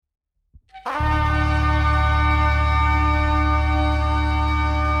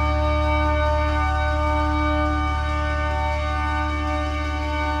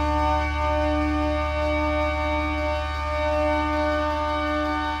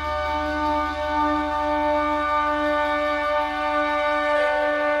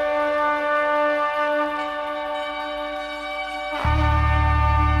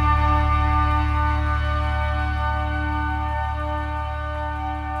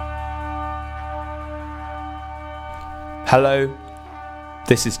Hello,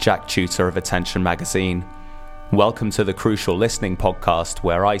 this is Jack Tutor of Attention Magazine. Welcome to the Crucial Listening podcast,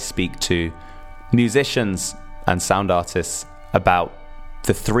 where I speak to musicians and sound artists about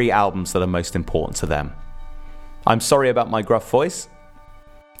the 3 albums that are most important to them. I'm sorry about my gruff voice.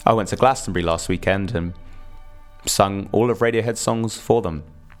 I went to Glastonbury last weekend and sung all of Radiohead's songs for them.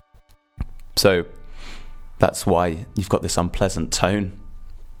 So that's why you've got this unpleasant tone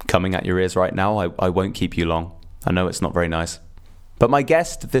coming at your ears right now. I won't keep you long. I know it's not very nice. But my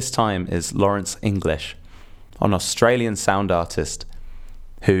guest this time is Lawrence English, an Australian sound artist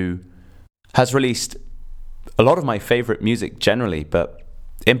who has released a lot of my favourite music generally, but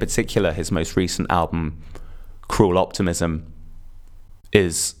in particular his most recent album, Cruel Optimism,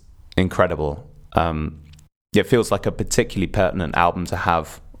 is incredible. It feels like a particularly pertinent album to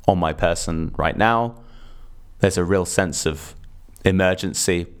have on my person right now. There's a real sense of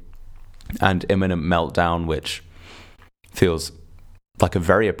emergency and imminent meltdown, which feels like a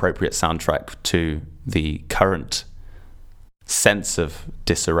very appropriate soundtrack to the current sense of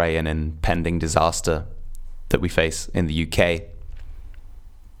disarray and impending disaster that we face in the UK,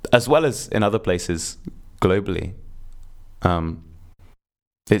 as well as in other places globally.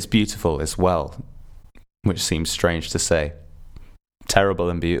 It's beautiful as well, which seems strange to say. Terrible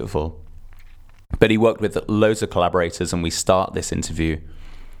and beautiful. But he worked with loads of collaborators, and we start this interview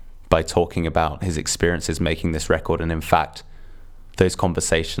by talking about his experiences making this record. And in fact, those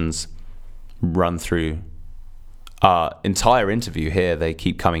conversations run through our entire interview here. They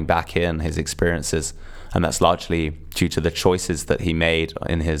keep coming back in, his experiences, and that's largely due to the choices that he made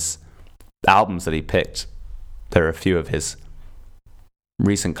in his albums that he picked. There are a few of his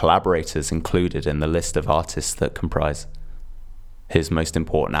recent collaborators included in the list of artists that comprise his most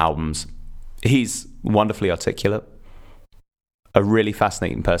important albums. He's wonderfully articulate, a really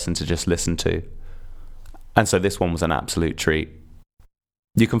fascinating person to just listen to. And so this one was an absolute treat.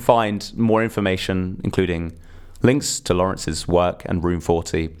 You can find more information, including links to Lawrence's work and Room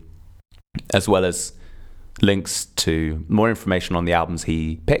 40, as well as links to more information on the albums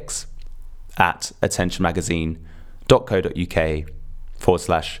he picks at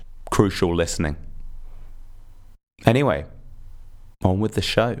attentionmagazine.co.uk/crucial listening. Anyway, on with the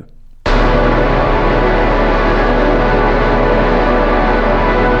show.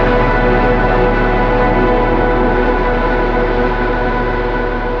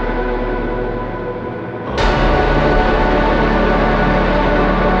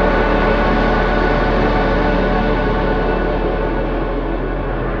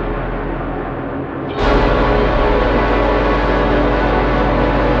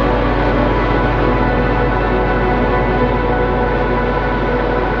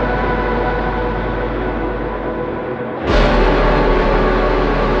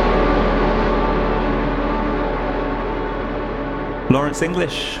 Lawrence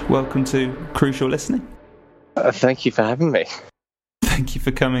English, welcome to Crucial Listening. Thank you for having me. Thank you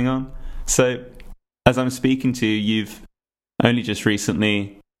for coming on. So, as I'm speaking to you, you've only just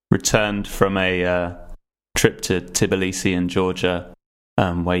recently returned from a trip to Tbilisi in Georgia,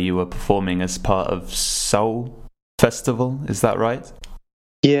 where you were performing as part of Soul Festival. Is that right?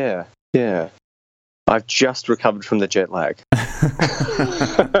 Yeah. I've just recovered from the jet lag.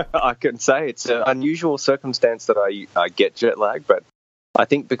 I can say it's an unusual circumstance that I get jet lag, but I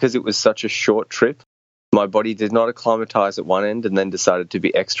think because it was such a short trip, my body did not acclimatize at one end and then decided to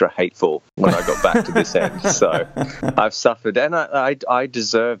be extra hateful when I got back to this end. So I've suffered, and I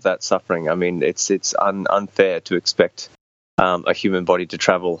deserve that suffering. I mean, it's unfair to expect a human body to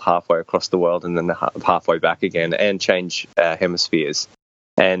travel halfway across the world and then halfway back again and change hemispheres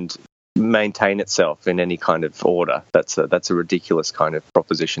and maintain itself in any kind of order. That's a ridiculous kind of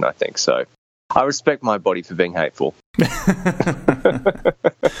proposition, I think. So I respect my body for being hateful.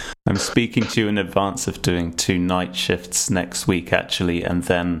 I'm speaking to you in advance of doing 2 night shifts next week, actually, and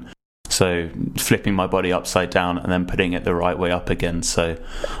then so flipping my body upside down and then putting it the right way up again. So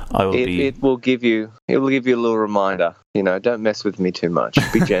I will be. It will give you a little reminder. Don't mess with me too much.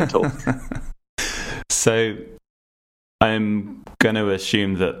 Be gentle. So I'm going to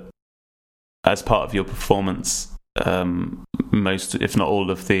assume that as part of your performance, most, if not all,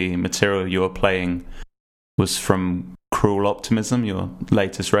 of the material you were playing was from Cruel Optimism, your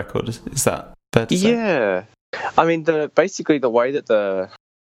latest record. Is that fair to say? Yeah. I mean, basically the way that the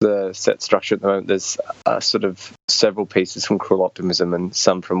set structure at the moment, there's sort of several pieces from Cruel Optimism and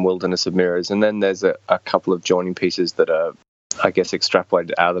some from Wilderness of Mirrors, and then there's a couple of joining pieces that are, I guess,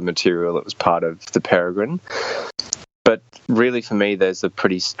 extrapolated out of the material that was part of The Peregrine. But really, for me, there's a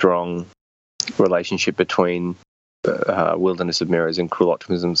pretty strong relationship between Wilderness of Mirrors and Cruel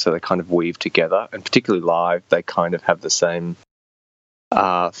Optimism, so they kind of weave together, and particularly live, they kind of have the same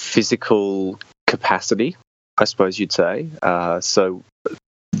physical capacity, I suppose you'd say. So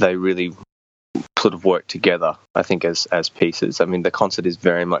they really sort of work together, I think, as pieces. I mean, the concert is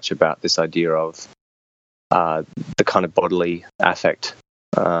very much about this idea of the kind of bodily affect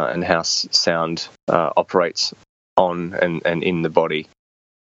and how sound operates on and in the body.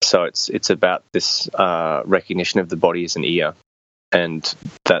 So it's about this recognition of the body as an ear, and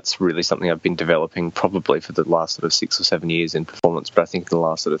that's really something I've been developing probably for the last sort of 6 or 7 years in performance. But I think in the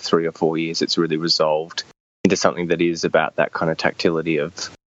last sort of 3 or 4 years, it's really resolved into something that is about that kind of tactility of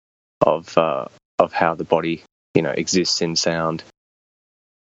how the body, exists in sound.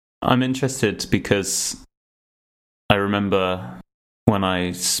 I'm interested because I remember when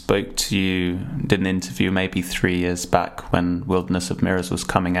I spoke to you, did an interview maybe 3 years back when Wilderness of Mirrors was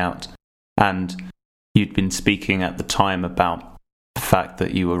coming out, and you'd been speaking at the time about the fact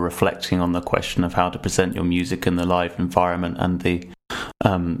that you were reflecting on the question of how to present your music in the live environment and the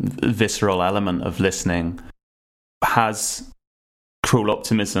visceral element of listening. Has Cruel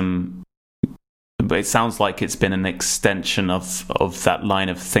Optimism, it sounds like it's been an extension of that line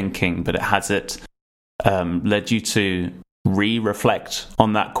of thinking, but has it led you to reflect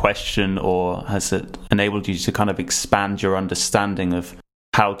on that question, or has it enabled you to kind of expand your understanding of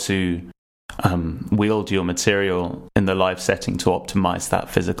how to wield your material in the live setting to optimize that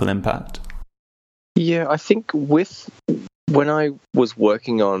physical impact? Yeah, I think when I was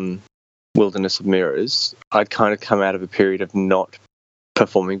working on Wilderness of Mirrors, I'd kind of come out of a period of not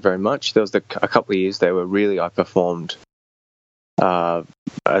performing very much. There was a couple of years there where really I performed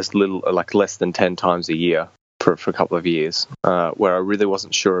as little, like less than 10 times a year for a couple of years, where I really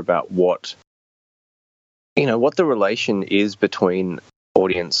wasn't sure about what the relation is between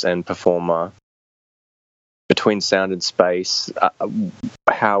audience and performer, between sound and space.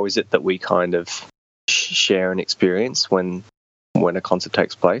 How is it that we kind of share an experience when a concert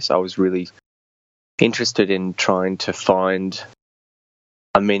takes place? I was really interested in trying to find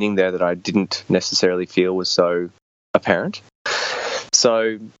a meaning there that I didn't necessarily feel was so apparent.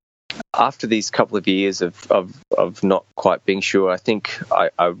 So after these couple of years of not quite being sure, I think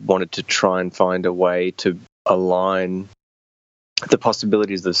I wanted to try and find a way to align the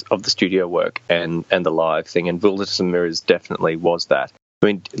possibilities of the studio work and the live thing, and Wilderness of Mirrors definitely was that. I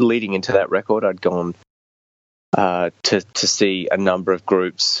mean, leading into that record, I'd gone to see a number of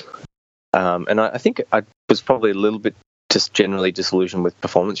groups, and I think I was probably a little bit just generally disillusioned with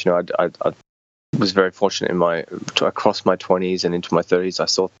performance. I was very fortunate across my 20s and into my 30s, I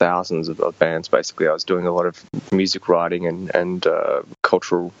saw thousands of bands. Basically, I was doing a lot of music writing and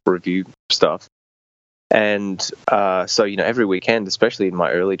cultural review stuff. And so, every weekend, especially in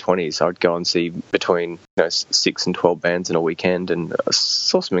my early 20s, I'd go and see between 6 and 12 bands in a weekend, and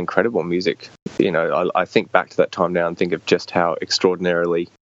saw some incredible music. I think back to that time now and think of just how extraordinarily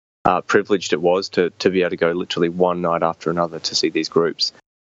privileged it was to be able to go literally one night after another to see these groups.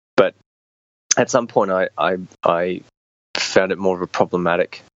 But at some point, I found it more of a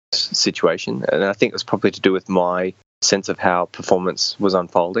problematic situation, and I think it was probably to do with my sense of how performance was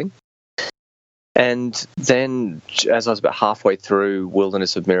unfolding. And then, as I was about halfway through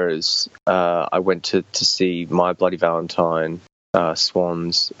Wilderness of Mirrors, I went to see My Bloody Valentine,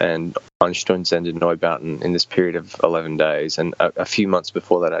 Swans, and Einstürzende Neubauten in this period of 11 days. And a few months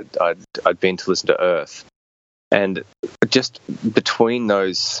before that, I'd been to listen to Earth. And just between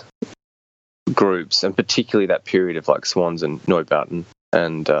those groups, and particularly that period of like Swans and Neubauten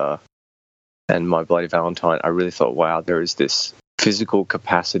and My Bloody Valentine, I really thought, wow, there is this physical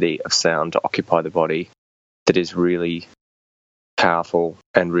capacity of sound to occupy the body that is really powerful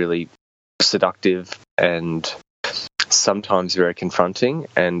and really seductive and sometimes very confronting.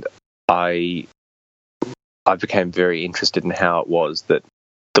 And I became very interested in how it was that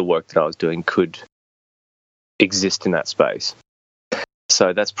the work that I was doing could exist in that space.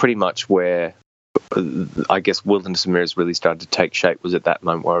 So that's pretty much where I guess Wilderness of Mirrors really started to take shape, was at that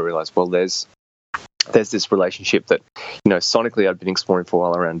moment where I realized, well, there's this relationship that, sonically I'd been exploring for a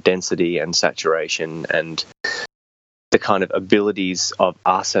while around density and saturation and the kind of abilities of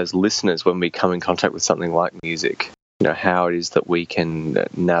us as listeners when we come in contact with something like music, how it is that we can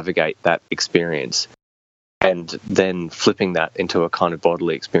navigate that experience, and then flipping that into a kind of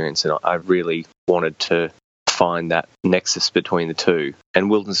bodily experience. And I really wanted to find that nexus between the two. And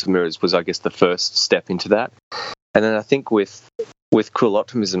Wilderness of Mirrors was, I guess, the first step into that. And then I think with Cruel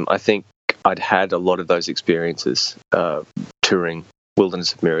Optimism, I think I'd had a lot of those experiences touring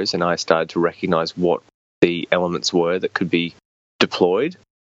Wilderness of Mirrors, and I started to recognize what the elements were that could be deployed.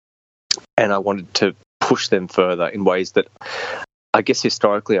 And I wanted to push them further in ways that I guess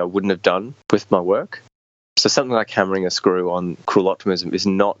historically I wouldn't have done with my work. So something like hammering a screw on Cruel Optimism is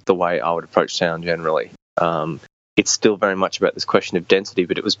not the way I would approach sound generally. It's still very much about this question of density,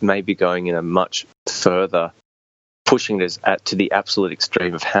 but it was maybe going in a much further, pushing it to the absolute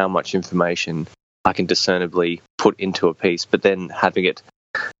extreme of how much information I can discernibly put into a piece, but then having it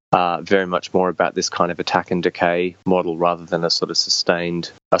very much more about this kind of attack and decay model rather than a sort of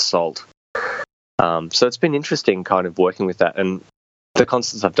sustained assault. So it's been interesting kind of working with that. And the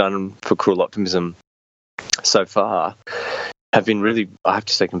concerts I've done for Cruel Optimism so far have been really, I have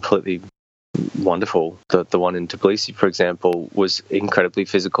to say, completely wonderful. The one in Tbilisi, for example, was incredibly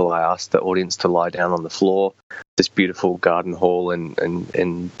physical. I asked the audience to lie down on the floor, this beautiful garden hall in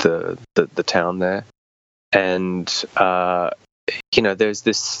the town there. And, there's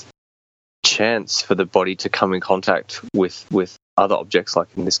this chance for the body to come in contact with other objects, like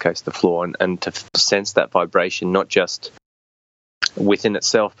in this case the floor, and to sense that vibration, not just within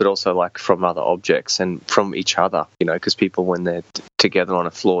itself, but also like from other objects and from each other, because people, when they're together on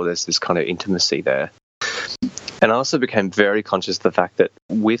a floor, there's this kind of intimacy there. And I also became very conscious of the fact that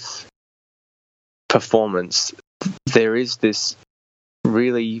with performance, there is this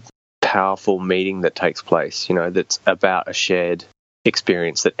really powerful meeting that takes place, that's about a shared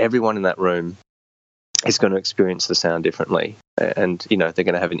experience, that everyone in that room is going to experience the sound differently. And, they're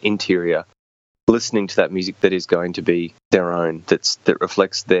going to have an interior listening to that music that is going to be their own, that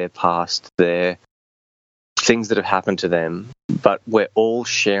reflects their past, their things that have happened to them, but we're all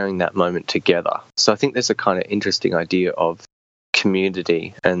sharing that moment together. So I think there's a kind of interesting idea of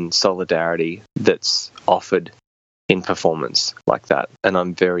community and solidarity that's offered in performance like that. And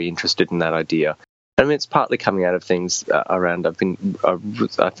I'm very interested in that idea. I mean, it's partly coming out of things around,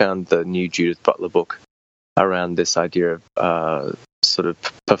 I found the new Judith Butler book around this idea of sort of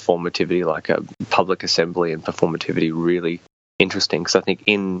performativity, like a public assembly and performativity, really interesting, because I think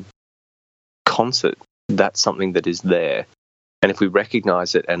in concert, that's something that is there. And if we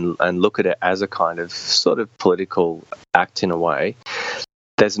recognize it and look at it as a kind of sort of political act in a way,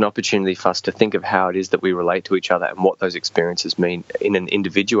 there's an opportunity for us to think of how it is that we relate to each other and what those experiences mean in an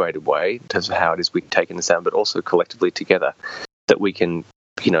individuated way in terms of how it is we take in the sound, but also collectively together, that we can,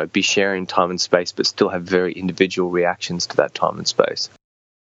 be sharing time and space, but still have very individual reactions to that time and space.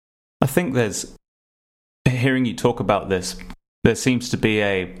 I think hearing you talk about this, there seems to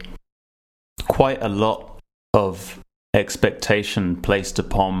be quite a lot of expectation placed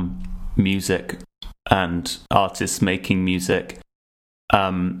upon music and artists making music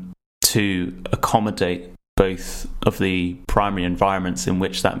to accommodate both of the primary environments in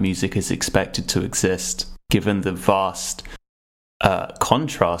which that music is expected to exist, given the vast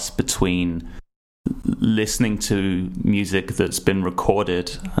contrast between listening to music that's been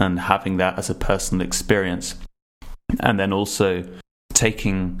recorded and having that as a personal experience, and then also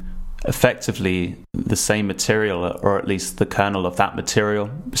taking effectively the same material, or at least the kernel of that material,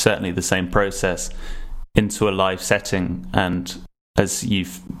 certainly the same process, into a live setting, and as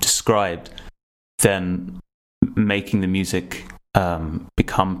you've described, then making the music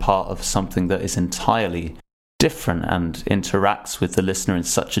become part of something that is entirely different and interacts with the listener in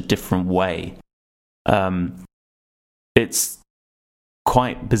such a different way. It's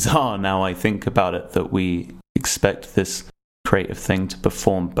quite bizarre now I think about it, that we expect this creative thing to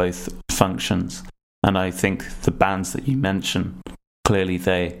perform both functions. And I think the bands that you mention, clearly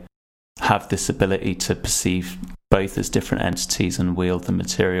they have this ability to perceive both as different entities and wield the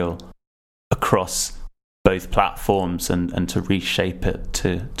material across both platforms and to reshape it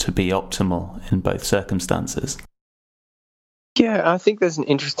to be optimal in both circumstances. Yeah, I think there's an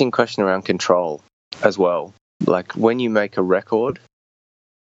interesting question around control as well. Like when you make a record,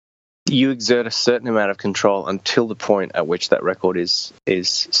 you exert a certain amount of control until the point at which that record is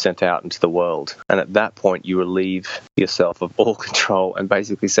sent out into the world. And at that point, you relieve yourself of all control and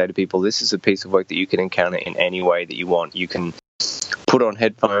basically say to people, this is a piece of work that you can encounter in any way that you want. You can put on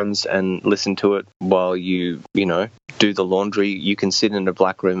headphones and listen to it while you do the laundry. You can sit in a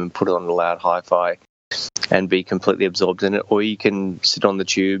black room and put it on a loud hi-fi and be completely absorbed in it. Or you can sit on the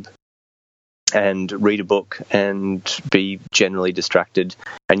tube and read a book and be generally distracted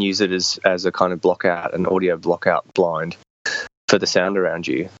and use it as a kind of an audio blockout blind for the sound around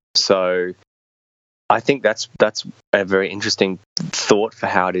you. So I think that's a very interesting thought for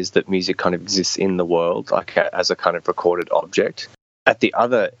how it is that music kind of exists in the world, like as a kind of recorded object. At the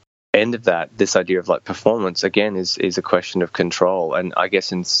other end of that, this idea of like performance, again, is a question of control. And I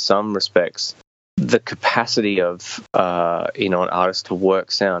guess in some respects, the capacity of an artist to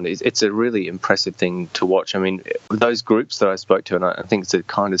work sound it's a really impressive thing to watch. I mean, those groups that I spoke to, and I think it's a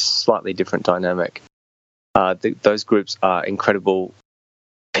kind of slightly different dynamic, those groups are incredible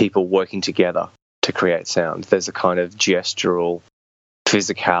people working together to create sound. There's a kind of gestural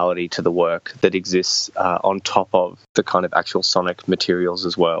physicality to the work that exists on top of the kind of actual sonic materials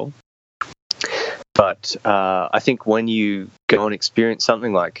as well. But I think when you go and experience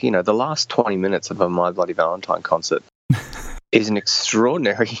something like, the last 20 minutes of a My Bloody Valentine concert is an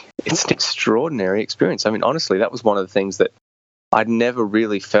extraordinary experience. I mean, honestly, that was one of the things that I'd never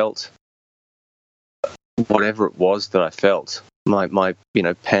really felt. Whatever it was that I felt, my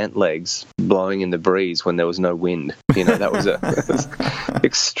pant legs blowing in the breeze when there was no wind. That was an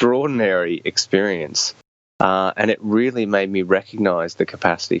extraordinary experience. And it really made me recognize the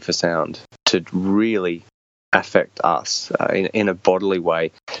capacity for sound to really affect us in a bodily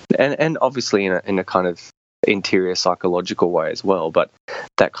way, and obviously in a kind of interior psychological way as well. But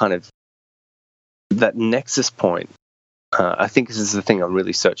that nexus point, I think this is the thing I'm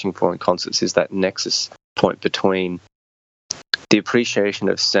really searching for in concerts, is that nexus point between the appreciation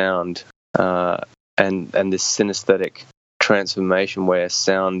of sound and this synesthetic transformation where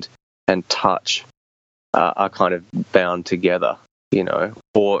sound and touch are kind of bound together,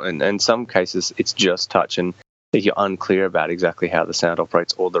 or in some cases it's just touch and you're unclear about exactly how the sound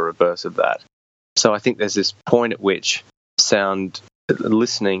operates, or the reverse of that. So I think there's this point at which sound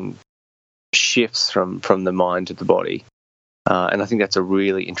listening shifts from the mind to the body. And I think that's a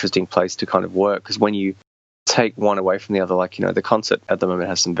really interesting place to kind of work, because when you take one away from the other, like, the concert at the moment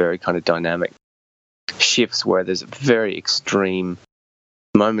has some very kind of dynamic shifts where there's very extreme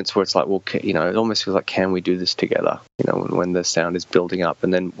moments where it's like, well, it almost feels like, can we do this together? When the sound is building up,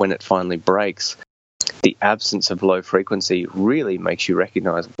 and then when it finally breaks, the absence of low frequency really makes you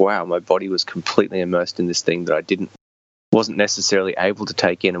recognize, wow, my body was completely immersed in this thing that I wasn't necessarily able to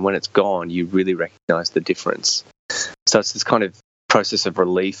take in. And when it's gone, you really recognize the difference. So it's this kind of process of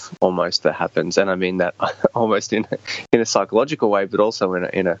relief almost that happens. And I mean that almost in a psychological way, but also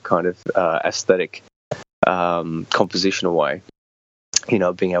in a kind of aesthetic, compositional way.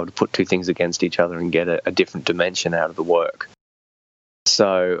 Being able to put two things against each other and get a different dimension out of the work.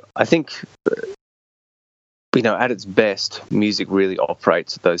 So I think, at its best, music really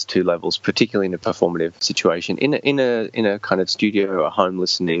operates at those two levels, particularly in a performative situation. In a kind of studio or home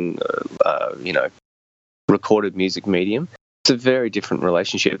listening, recorded music medium, it's a very different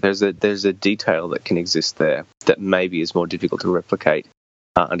relationship. There's a detail that can exist there that maybe is more difficult to replicate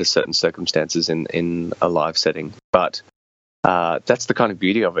under certain circumstances in a live setting. But that's the kind of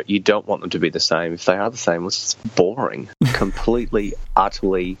beauty of it. You don't want them to be the same. If they are the same, it's boring, completely,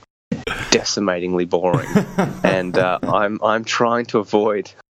 utterly, decimatingly boring. And I'm trying to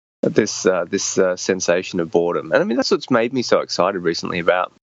avoid this sensation of boredom. And I mean, that's what's made me so excited recently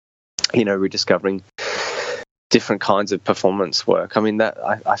about rediscovering different kinds of performance work. I mean, that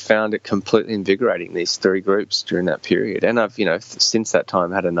I found it completely invigorating, these three groups during that period. And I've since that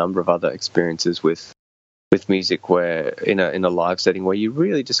time had a number of other experiences with music where in a live setting where you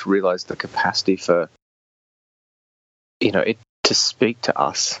really just realize the capacity for it to speak to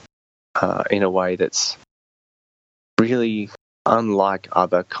us in a way that's really unlike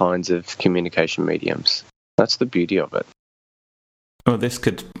other kinds of communication mediums. That's the beauty of it. Well, this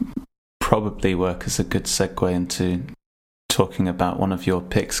could probably work as a good segue into talking about one of your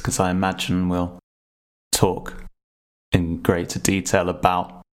picks, because I imagine we'll talk in greater detail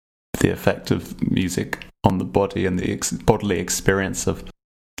about the effect of music on the body and the bodily experience of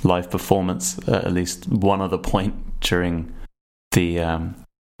live performance, at least one other point during the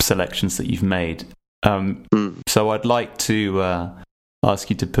selections that you've made. So I'd like to ask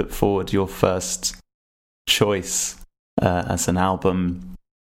you to put forward your first choice as an album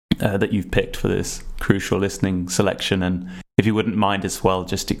that you've picked for this crucial listening selection, and if you wouldn't mind as well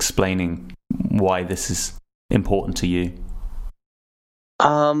just explaining why this is important to you.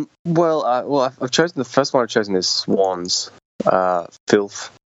 I've chosen the first one. I've chosen is Swans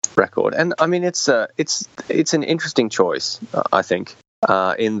Filth record, and I mean it's an interesting choice, I think,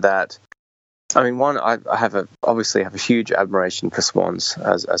 in that, I mean, one, I obviously have a huge admiration for Swans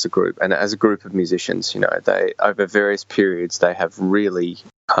as a group, and as a group of musicians. They, over various periods, they have really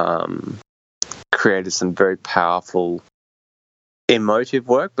created some very powerful emotive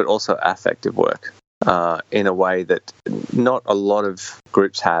work, but also affective work in a way that not a lot of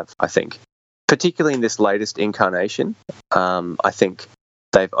groups have, I think. Particularly in this latest incarnation, I think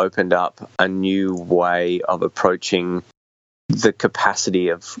they've opened up a new way of approaching the capacity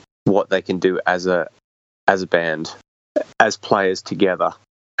of what they can do as a band, as players together,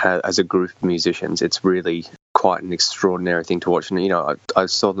 as a group of musicians. It's really quite an extraordinary thing to watch. And I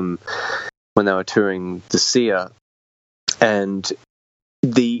saw them when they were touring the Sia, and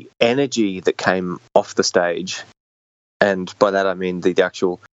the energy that came off the stage, and by that I mean the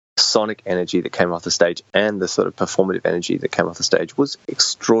actual sonic energy that came off the stage and the sort of performative energy that came off the stage, was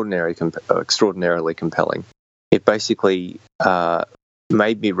extraordinarily compelling. It basically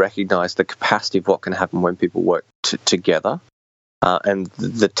made me recognize the capacity of what can happen when people work together, and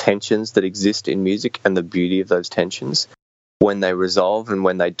the tensions that exist in music and the beauty of those tensions when they resolve and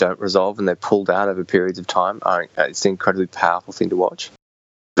when they don't resolve and they're pulled out over periods of time. It's an incredibly powerful thing to watch.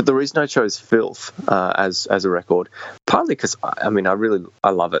 But the reason I chose Filth as a record, partly because I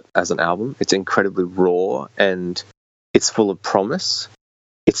love it as an album. It's incredibly raw and it's full of promise.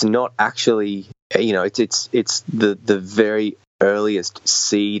 It's not actually, it's the very earliest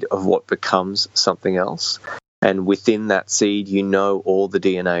seed of what becomes something else. And within that seed, all the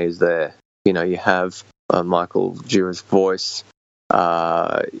DNA is there. You have Michael Jura's voice,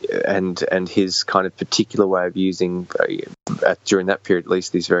 and his kind of particular way of using, during that period at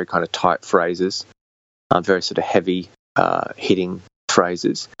least, these very kind of tight phrases, very sort of heavy hitting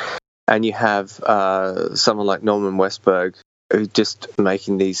phrases. And you have someone like Norman Westberg, who's just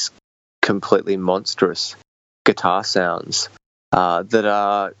making these completely monstrous guitar sounds that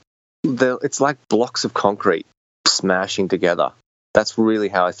are, it's like blocks of concrete smashing together. That's really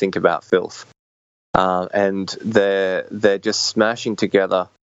how I think about Filth. And they're just smashing together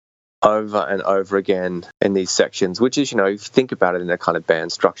over and over again in these sections, which is, if you think about it in a kind of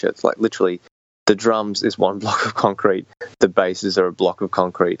band structure, it's like literally the drums is one block of concrete, the basses are a block of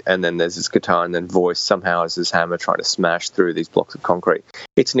concrete, and then there's this guitar, and then voice somehow is this hammer trying to smash through these blocks of concrete.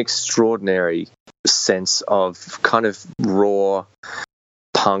 It's an extraordinary sense of kind of raw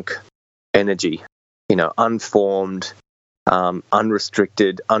punk energy, unformed,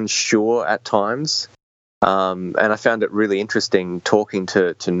 unrestricted, unsure at times. And I found it really interesting talking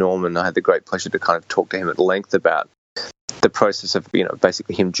to Norman. I had the great pleasure to kind of talk to him at length about the process of,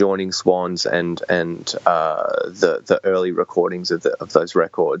 basically him joining Swans and the early recordings of those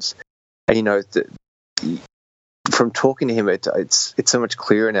records. And, from talking to him, it's so much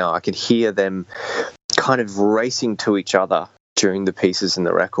clearer now. I can hear them kind of racing to each other during the pieces in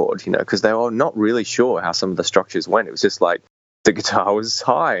the record, because they were not really sure how some of the structures went. It was just like the guitar was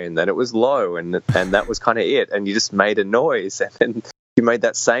high and then it was low, and that was kind of it. And you just made a noise, and then you made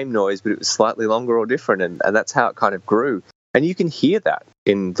that same noise, but it was slightly longer or different, and that's how it kind of grew. And you can hear that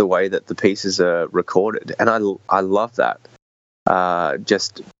in the way that the pieces are recorded, and I love that.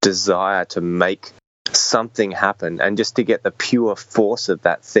 Just desire to make something happen, and just to get the pure force of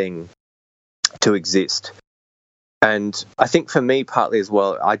that thing to exist. And I think for me, partly as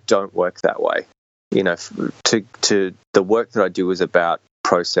well, I don't work that way. To the work that I do is about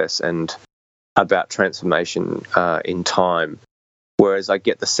process and about transformation in time. Whereas I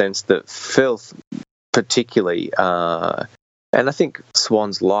get the sense that Filth, particularly, and I think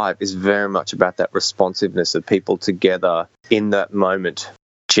Swans Live is very much about that responsiveness of people together in that moment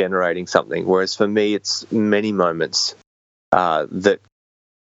generating something. Whereas for me, it's many moments that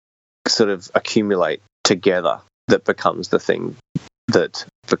sort of accumulate together that becomes the thing that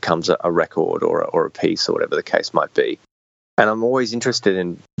becomes a record or a piece or whatever the case might be. And I'm always interested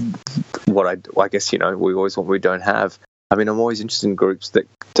in what I guess, we always want we don't have. I mean, I'm always interested in groups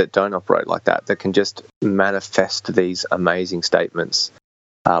that don't operate like that can just manifest these amazing statements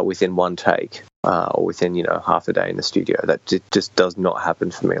within one take or within, half a day in the studio. That just does not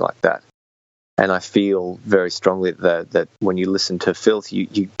happen for me like that. And I feel very strongly that when you listen to Filth,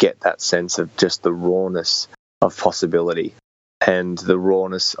 you get that sense of just the rawness of possibility and the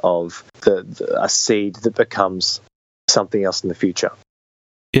rawness of a seed that becomes something else in the future.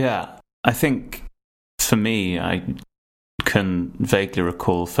 Yeah, I think for me, I can vaguely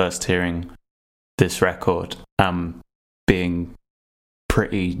recall first hearing this record, being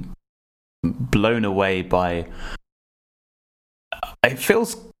pretty blown away by. It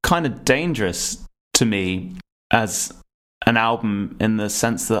feels kind of dangerous to me as an album in the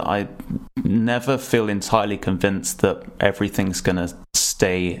sense that I never feel entirely convinced that everything's going to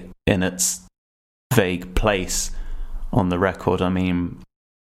stay in its vague place on the record. I mean,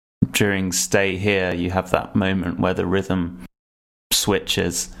 during Stay Here, you have that moment where the rhythm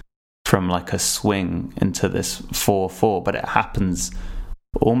switches from like a swing into this 4/4, but it happens,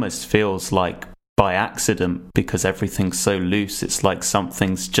 almost feels like by accident because everything's so loose. It's like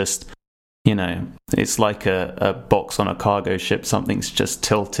something's just, it's like a box on a cargo ship. Something's just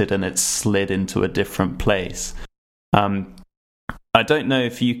tilted and it's slid into a different place. I don't know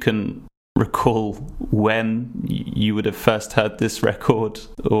if you can recall when you would have first heard this record,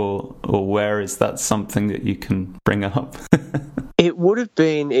 or where. Is that something that you can bring up? It would have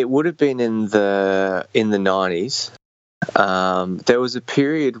been in the 90s. There was a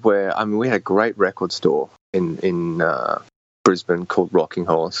period where, I mean, we had a great record store in Brisbane called Rocking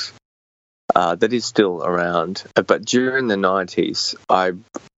Horse that is still around. But during the 90s,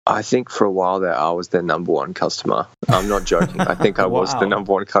 I think for a while there, I was their number one customer. I'm not joking. I think I was the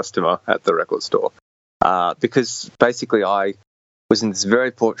number one customer at the record store because basically I was in this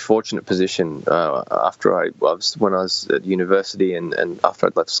very fortunate position after when I was at university and after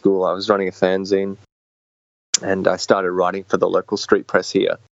I'd left school. I was running a fanzine and I started writing for the local street press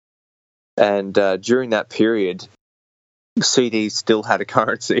here. And during that period, CDs still had a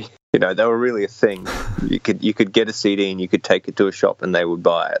currency. You know, they were really a thing. You could get a CD and you could take it to a shop and they would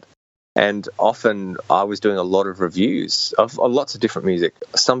buy it. And often I was doing a lot of reviews of lots of different music,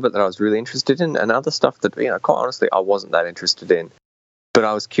 some of it that I was really interested in and other stuff that, you know, quite honestly, I wasn't that interested in. But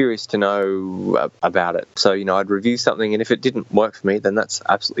I was curious to know about it. So, you know, I'd review something and if it didn't work for me, then that's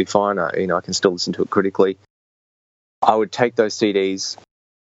absolutely fine. I can still listen to it critically. I would take those CDs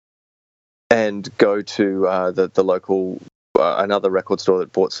and go to the local another record store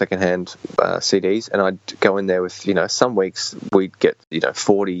that bought secondhand CDs, and I'd go in there with, you know, some weeks we'd get, you know,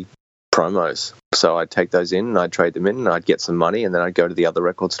 40 promos. So I'd take those in and I'd trade them in and I'd get some money, and then I'd go to the other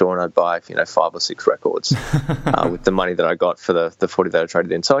record store and I'd buy, you know, 5 or 6 records with the money that I got for the 40 that I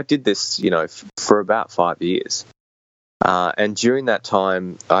traded in. So I did this, you know, for about 5 years. And during that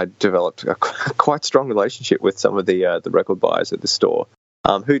time, I developed a quite strong relationship with some of the record buyers at the store,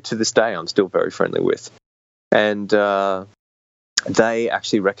 who to this day I'm still very friendly with. And they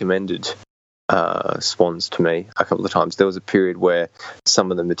actually recommended Swans to me a couple of times. There was a period where some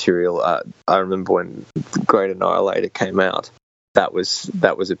of the material, I remember when Great Annihilator came out, that was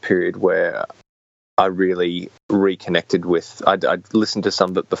a period where I really reconnected with. I'd listened to some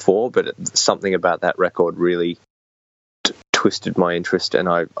of it before, but something about that record really twisted my interest, and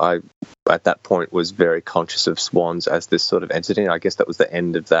I at that point was very conscious of Swans as this sort of entity. And I guess that was the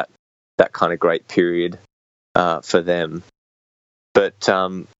end of that kind of great period for them. But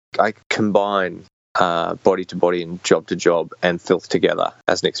I combine Body to Body and Job to Job and Filth together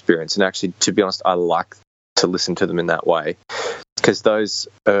as an experience. And actually, to be honest, I like to listen to them in that way, because those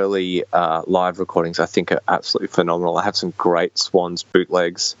early live recordings I think are absolutely phenomenal. I have some great Swans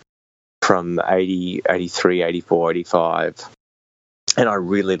bootlegs from 80, 83, 84, 85. And I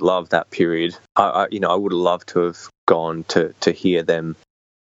really love that period. I would love to have gone to hear them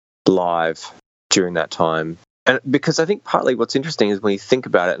live during that time. And because I think partly what's interesting is when you think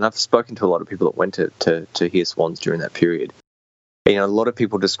about it, and I've spoken to a lot of people that went to hear Swans during that period, you know, a lot of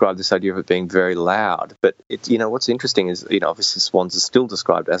people describe this idea of it being very loud. But, what's interesting is, you know, obviously Swans is still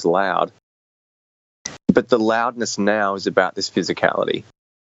described as loud. But the loudness now is about this physicality.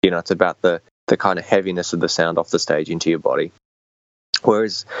 You know, it's about the kind of heaviness of the sound off the stage into your body.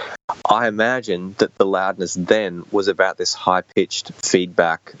 Whereas I imagine that the loudness then was about this high-pitched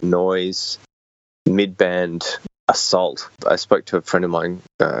feedback, noise, mid-band assault. I spoke to a friend of mine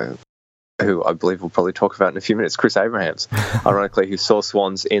who I believe we'll probably talk about in a few minutes, Chris Abrahams, ironically, who saw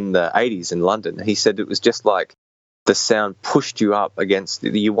Swans in the 80s in London. He said it was just like the sound pushed you up against,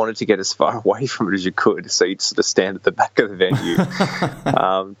 you wanted to get as far away from it as you could, so you'd sort of stand at the back of the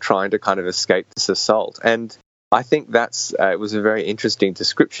venue trying to kind of escape this assault. And I think that's it was a very interesting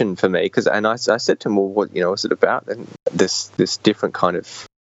description for me, because I said to him, well, what, you know, is it about? And this different kind of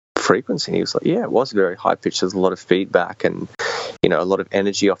frequency. And he was like, yeah, it was very high pitched. There's a lot of feedback and, you know, a lot of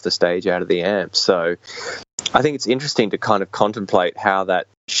energy off the stage out of the amp. So I think it's interesting to kind of contemplate how that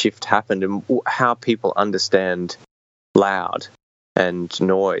shift happened and how people understand loud and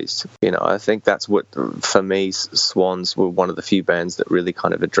noise. You know, I think that's what, for me, Swans were one of the few bands that really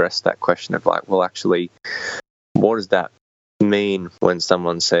kind of addressed that question of like, well, actually, what does that mean when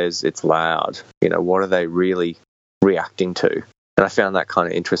someone says it's loud? You know, what are they really reacting to? And I found that kind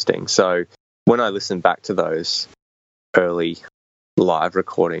of interesting. So when I listen back to those early live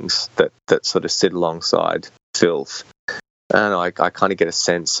recordings that sort of sit alongside Filth, and I kind of get a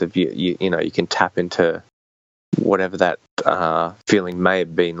sense of you know, you can tap into whatever that feeling may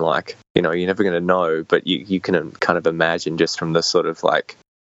have been like. You know, you're never going to know, but you can kind of imagine just from the sort of like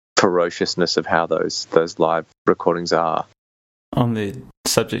ferociousness of how those live recordings are. On the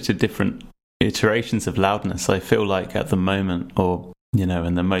subject of different iterations of loudness, I feel like at the moment, or, you know,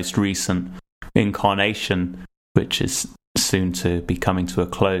 in the most recent incarnation, which is soon to be coming to a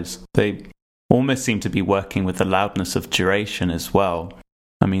close, they almost seem to be working with the loudness of duration as well.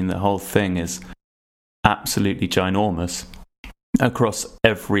 I mean, the whole thing is absolutely ginormous across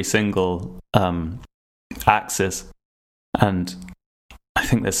every single axis, and I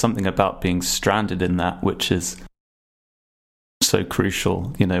think there's something about being stranded in that which is so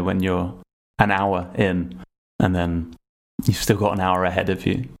crucial. You know, when you're an hour in and then you've still got an hour ahead of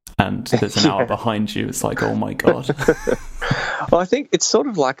you, and there's an hour behind you. It's like, oh my God. Well, I think it's sort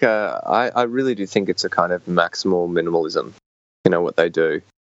of like I really do think it's a kind of maximal minimalism, what they do,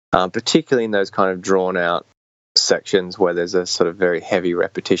 particularly in those kind of drawn out sections where there's a sort of very heavy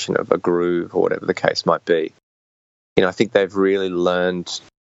repetition of a groove or whatever the case might be. I think they've really learned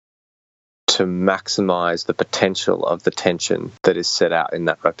to maximize the potential of the tension that is set out in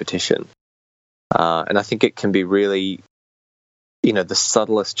that repetition. And I think it can be really, the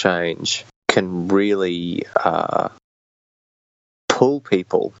subtlest change can really pull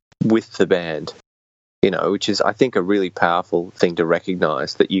people with the band, which is, I think, a really powerful thing to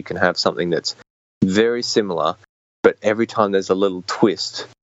recognize, that you can have something that's very similar, but every time there's a little twist,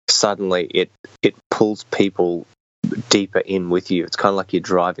 suddenly it pulls people deeper in with you. It's kind of like you're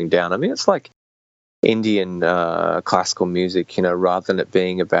driving down. I mean, it's like Indian classical music, rather than it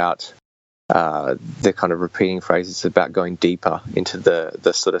being about the kind of repeating phrases, it's about going deeper into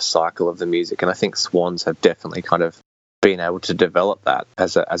the sort of cycle of the music. And I think Swans have definitely kind of been able to develop that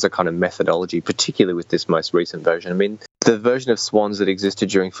as a kind of methodology, particularly with this most recent version. I mean, the version of Swans that existed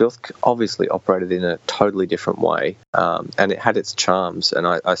during Filth obviously operated in a totally different way, and it had its charms. And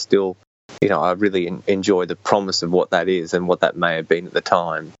I still, I really enjoy the promise of what that is and what that may have been at the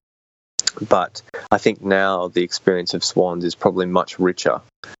time. But I think now the experience of Swans is probably much richer.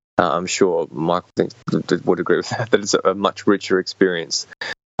 I'm sure Michael would agree with that it's a much richer experience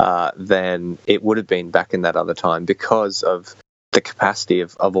than it would have been back in that other time, because of the capacity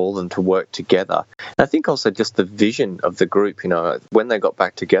of all of them to work together. And I think also just the vision of the group, when they got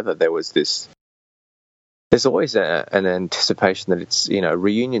back together, there's always an anticipation that it's,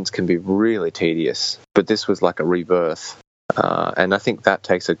 reunions can be really tedious, but this was like a rebirth. And I think that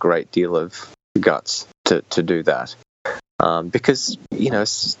takes a great deal of guts to do that. Because,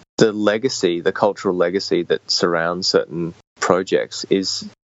 the legacy, the cultural legacy that surrounds certain projects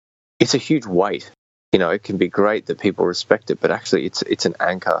it's a huge weight. It can be great that people respect it, but actually it's an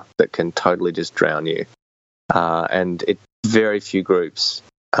anchor that can totally just drown you. And very few groups,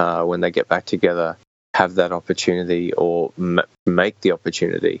 when they get back together, have that opportunity or make the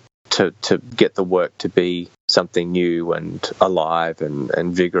opportunity to get the work to be something new and alive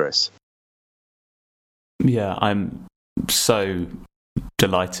and vigorous. Yeah, I'm so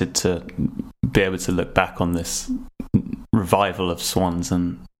delighted to be able to look back on this revival of Swans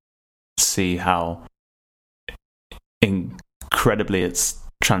and see how incredibly it's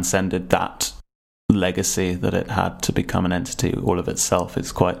transcended that legacy that it had to become an entity all of itself.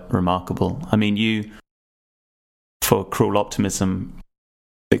 Is quite remarkable. I mean, you, for Cruel Optimism,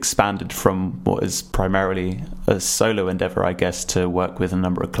 expanded from what is primarily a solo endeavour, I guess, to work with a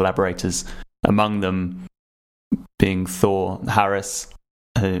number of collaborators, among them being Thor Harris,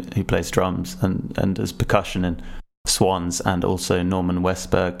 who plays drums and does percussion in Swans, and also Norman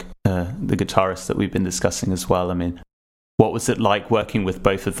Westberg, the guitarist that we've been discussing as well. I mean, what was it like working with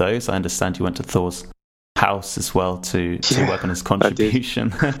both of those? I understand you went to Thor's house as well to work on his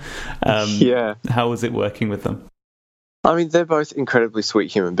contribution. How was it working with them? I mean, they're both incredibly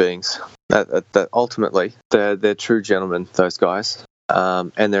sweet human beings. Ultimately, they're true gentlemen, those guys,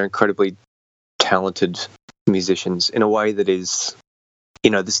 and they're incredibly talented musicians in a way that is,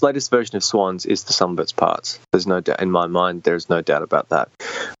 this latest version of Swans is the sum of its parts. There's no doubt in my mind. There's no doubt about that.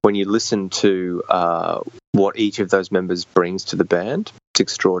 When you listen to what each of those members brings to the band, it's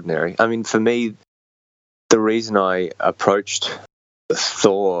extraordinary. I mean, for me, the reason I approached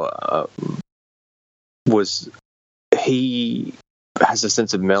Thor was he has a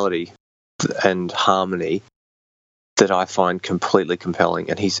sense of melody and harmony that I find completely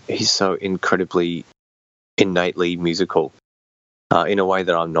compelling, and he's so incredibly innately musical in a way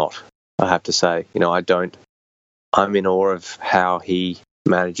that I'm not, I have to say. I'm in awe of how he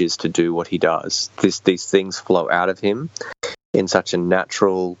manages to do what he does. These things flow out of him in such a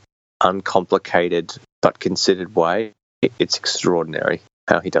natural, uncomplicated but considered way. It's extraordinary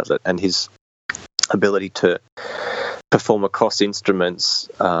how he does it, and his ability to perform across instruments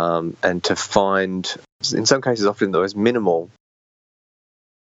and to find, in some cases, often the most minimal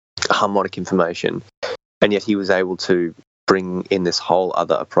harmonic information, and yet he was able to bring in this whole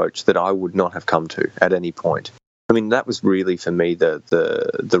other approach that I would not have come to at any point. I mean, that was really, for me,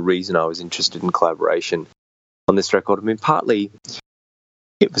 the reason I was interested in collaboration on this record. I mean, partly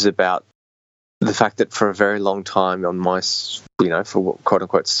it was about the fact that for a very long time on my, for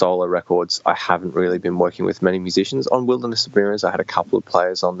quote-unquote solo records, I haven't really been working with many musicians. On Wilderness of Mirrors, I had a couple of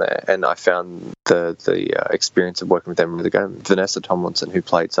players on there, and I found the experience of working with them really good. Vanessa Tomlinson, who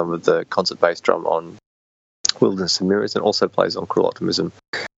played some of the concert bass drum on Wilderness of Mirrors and also plays on Cruel Optimism.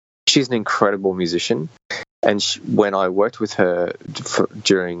 She's an incredible musician, And when I worked with her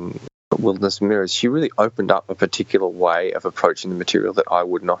during Wilderness Mirrors, she really opened up a particular way of approaching the material that I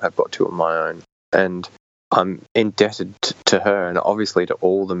would not have got to on my own. And I'm indebted to her, and obviously to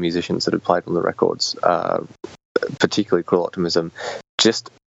all the musicians that have played on the records, particularly Cruel Optimism,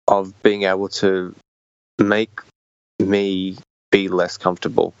 just of being able to make me be less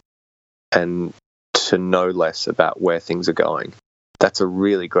comfortable and to know less about where things are going. That's a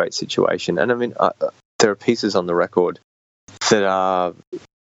really great situation. And I mean, there are pieces on the record that are,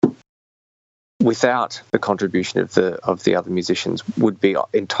 without the contribution of the other musicians, would be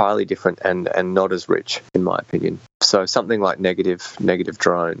entirely different and not as rich, in my opinion. So something like Negative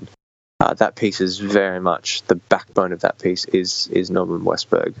Drone, that piece is very much, the backbone of that piece is Norman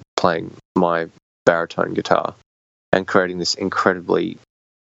Westberg playing my baritone guitar and creating this incredibly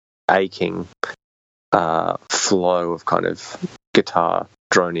aching flow of kind of guitar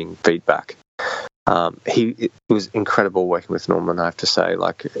droning feedback. It was incredible working with Norman, I have to say,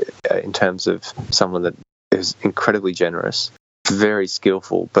 like, in terms of someone that is incredibly generous, very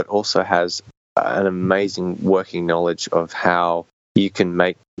skillful, but also has an amazing working knowledge of how you can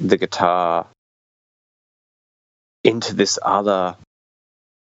make the guitar into this other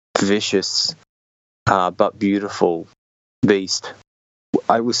vicious but beautiful beast.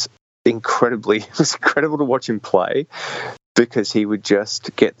 It was incredible to watch him play, because he would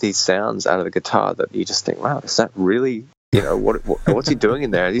just get these sounds out of the guitar that you just think, wow, is that really, what's he doing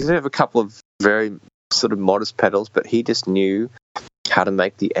in there? He did have a couple of very sort of modest pedals, but he just knew how to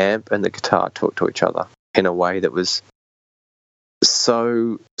make the amp and the guitar talk to each other in a way that was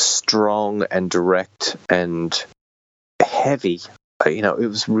so strong and direct and heavy. It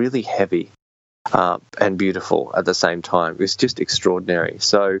was really heavy. And beautiful at the same time. It was just extraordinary.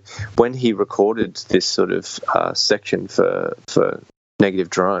 So when he recorded this sort of section for Negative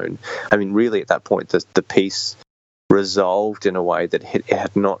Drone, I mean, really at that point, the piece resolved in a way that it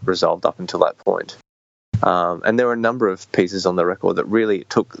had not resolved up until that point. And there were a number of pieces on the record that really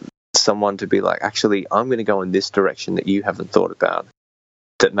took someone to be like, actually, I'm going to go in this direction that you haven't thought about.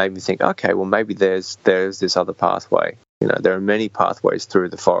 That made me think, okay, well, maybe there's this other pathway. There are many pathways through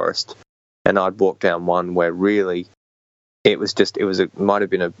the forest. And I'd walk down one where really it might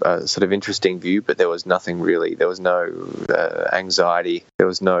have been a sort of interesting view, but there was nothing really. There was no anxiety. There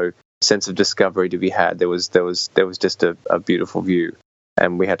was no sense of discovery to be had. There was just a beautiful view,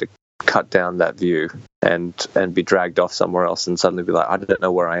 and we had to cut down that view and be dragged off somewhere else and suddenly be like, I don't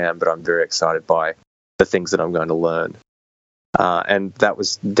know where I am, but I'm very excited by the things that I'm going to learn. And that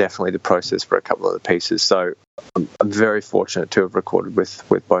was definitely the process for a couple of the pieces. So I'm very fortunate to have recorded with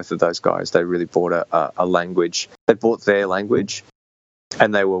both of those guys. They really brought a language. They brought their language,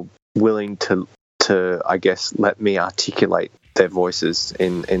 and they were willing to I guess, let me articulate their voices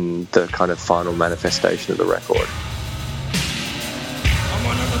in the kind of final manifestation of the record. I'm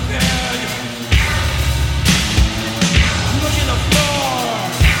under the bed. I'm looking the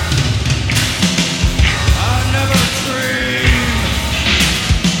floor. I never dreamed.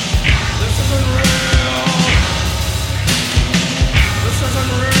 This isn't real. This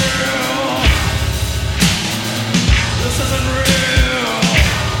isn't real. This isn't real.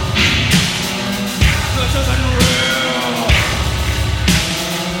 This isn't real.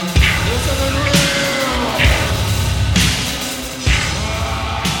 This isn't real.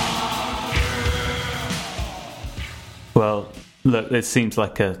 Well, look, it seems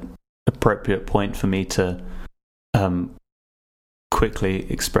like an appropriate point for me to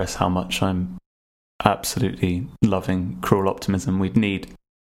quickly express how much I'm absolutely loving Cruel Optimism. We'd need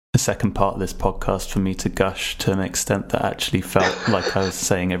a second part of this podcast for me to gush to an extent that actually felt like I was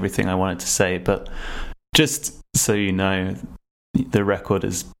saying everything I wanted to say. But just so you know, the record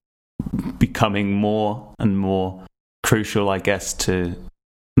is becoming more and more crucial, I guess, to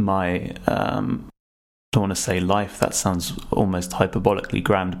my I don't want to say life, that sounds almost hyperbolically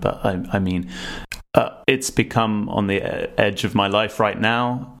grand, but I mean it's become on the edge of my life right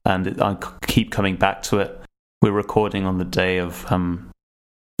now, and I keep coming back to it. We're recording on the day of an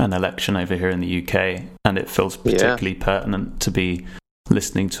election over here in the UK, and it feels particularly pertinent to be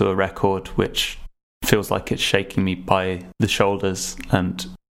listening to a record which feels like it's shaking me by the shoulders and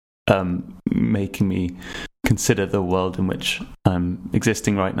making me consider the world in which I'm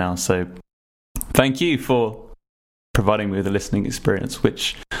existing right now. So thank you for providing me with a listening experience,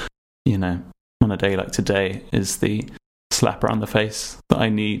 which, you know, on a day like today is the slap around the face that I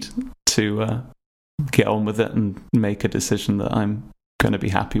need to get on with it and make a decision that I'm going to be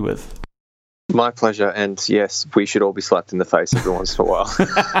happy with. My pleasure, and yes, we should all be slapped in the face every once in a while.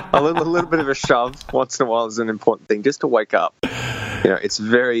 A little bit of a shove once in a while is an important thing, just to wake up. It's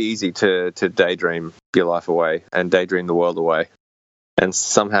very easy to daydream your life away and daydream the world away. And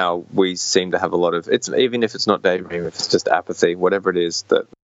somehow we seem to have a lot of it's, even if it's not daydream, if it's just apathy, whatever it is, that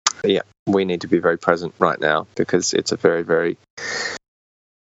we need to be very present right now, because it's a very, very,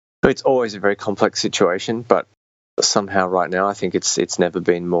 it's always a very complex situation, but somehow right now I think it's never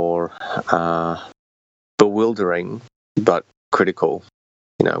been more bewildering but critical.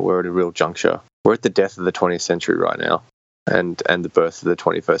 We're at a real juncture. We're at the death of the 20th century right now, and the birth of the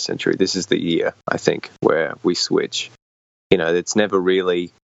 21st century. This is the year, I think, where we switch. It's never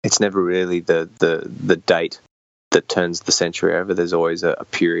really the date that turns the century over. There's always a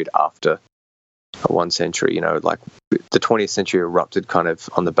period after one century. Like the 20th century erupted kind of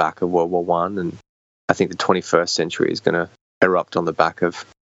on the back of World War One, and I think the 21st century is going to erupt on the back of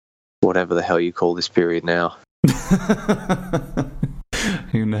whatever the hell you call this period now.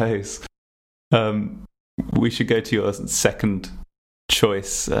 Who knows? We should go to your second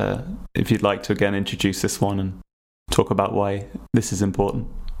choice, if you'd like to again introduce this one and talk about why this is important.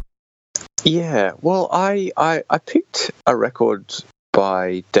 Yeah, well, I picked a record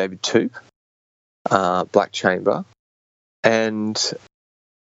by David Toop, Black Chamber, and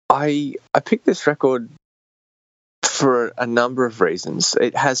I picked this record for a number of reasons.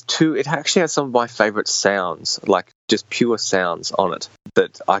 It actually has some of my favorite sounds, like just pure sounds on it,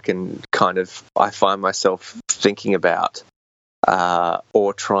 that I find myself thinking about,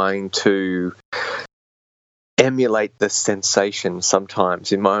 or trying to emulate the sensation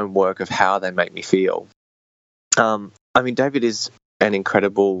sometimes in my own work of how they make me feel. David is an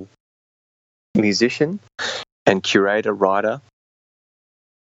incredible musician and curator, writer.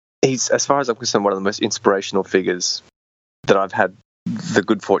 He's, as far as I'm concerned, one of the most inspirational figures that I've had the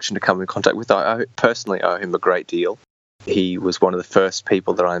good fortune to come in contact with. I personally owe him a great deal. He was one of the first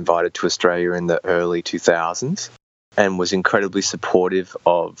people that I invited to Australia in the early 2000s, and was incredibly supportive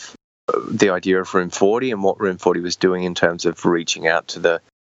of the idea of Room 40 and what Room 40 was doing in terms of reaching out to the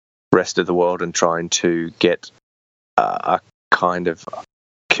rest of the world and trying to get a kind of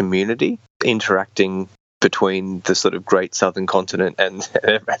community interacting between the sort of great southern continent and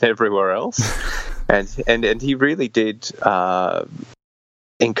everywhere else. and he really did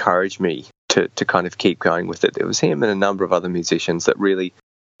encourage me to kind of keep going with it. It was him and a number of other musicians that really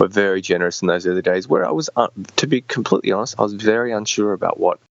were very generous in those early days, where I was, to be completely honest, I was very unsure about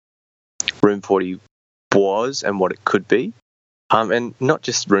what Room 40 was and what it could be. And not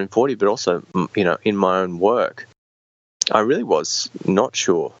just Room 40, but also, in my own work, I really was not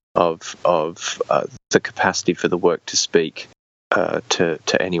sure of the capacity for the work to speak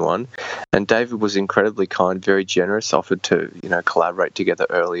to anyone. And David was incredibly kind, very generous, offered to collaborate together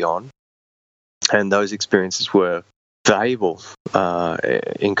early on, and those experiences were valuable,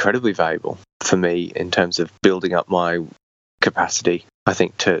 incredibly valuable for me in terms of building up my capacity, I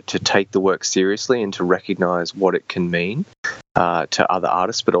think, to take the work seriously and to recognize what it can mean to other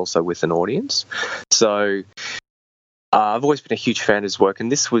artists, but also with an audience. So I've always been a huge fan of his work,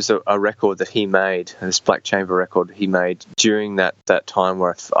 and this was a record that he made, this Black Chamber record he made during that time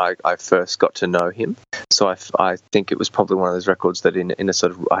where I first got to know him. So I think it was probably one of those records that in a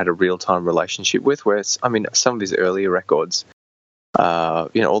sort of I had a real-time relationship with, whereas, some of his earlier records, all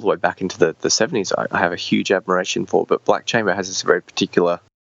the way back into the 70s, I have a huge admiration for, but Black Chamber has this very particular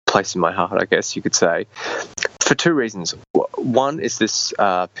place in my heart, I guess you could say, for two reasons. One is this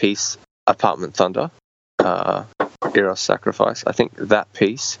piece, Apartment Thunder, Eros Sacrifice. I think that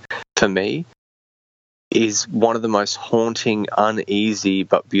piece, for me, is one of the most haunting, uneasy,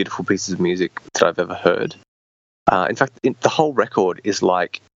 but beautiful pieces of music that I've ever heard. In fact, the whole record is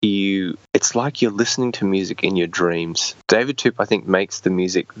it's like you're listening to music in your dreams. David Toop, I think, makes the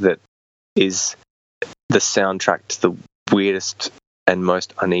music that is the soundtrack to the weirdest and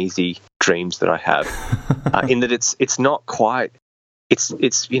most uneasy dreams that I have. In that it's not quite,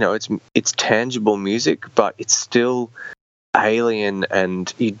 it's tangible music, but it's still alien,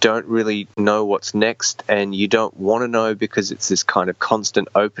 and you don't really know what's next, and you don't want to know, because it's this kind of constant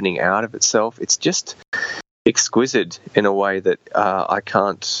opening out of itself. It's just exquisite in a way that I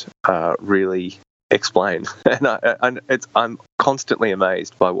can't really explain, and I'm constantly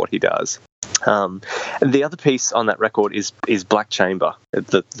amazed by what he does. And the other piece on that record is Black Chamber,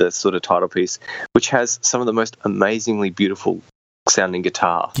 the sort of title piece, which has some of the most amazingly beautiful sounding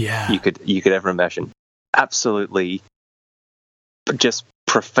guitar you could ever imagine. Absolutely, just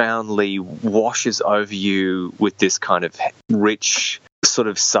profoundly washes over you with this kind of rich sort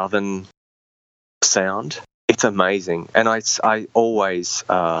of southern sound. It's amazing, and I always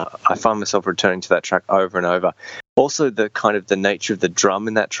I find myself returning to that track over and over. Also, the kind of the nature of the drum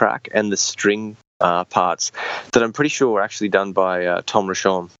in that track and the string parts that I'm pretty sure were actually done by Tom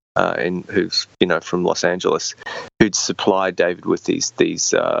Rochon, who's from Los Angeles, who'd supplied David with these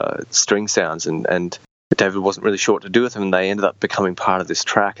string sounds, and David wasn't really sure what to do with them, and they ended up becoming part of this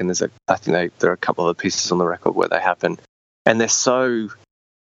track. And I think there are a couple of pieces on the record where they happen, and they're so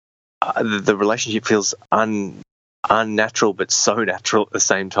the relationship feels unnatural but so natural at the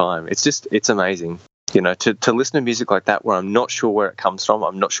same time. It's amazing, to listen to music like that where I'm not sure where it comes from,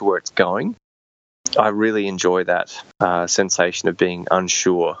 I'm not sure where it's going. I really enjoy that sensation of being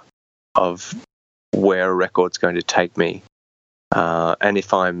unsure of where a record's going to take me, and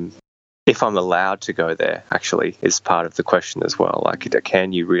if I'm allowed to go there, actually, is part of the question as well. Like,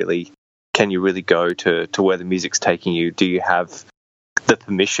 can you really go to where the music's taking you? Do you have the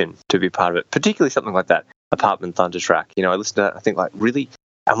permission to be part of it? Particularly something like that Apartment Thunder track. I listen to that, I think, like, really,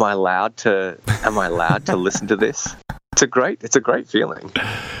 am I allowed to listen to this? It's a great feeling.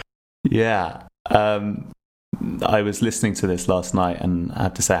 Yeah. I was listening to this last night, and I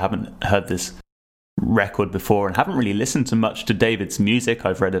have to say I haven't heard this record before and haven't really listened to much to David's music.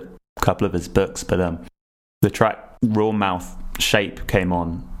 I've read a couple of his books, but the track Raw Mouth Shape came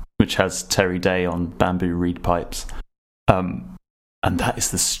on, which has Terry Day on bamboo reed pipes, and that is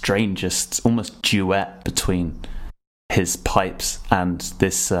the strangest almost duet between his pipes and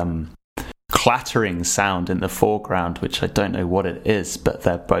this clattering sound in the foreground, which I don't know what it is, but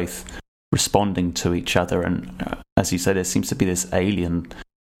they're both responding to each other. And as you said, there seems to be this alien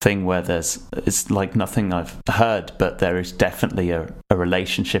thing where it's like nothing I've heard, but there is definitely a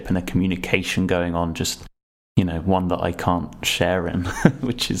relationship and a communication going on, just one that I can't share in,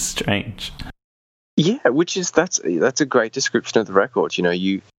 which is strange. Yeah, that's a great description of the record.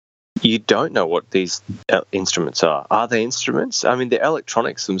 You don't know what these instruments are. Are they instruments? I mean, the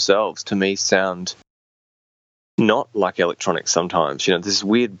electronics themselves to me sound not like electronics sometimes. This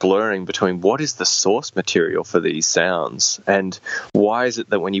weird blurring between what is the source material for these sounds, and why is it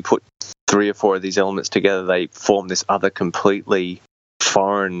that when you put 3 or 4 of these elements together, they form this other completely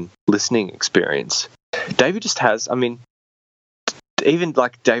foreign listening experience. David just has, I mean, even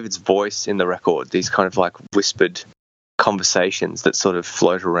like David's voice in the record, these kind of like whispered conversations that sort of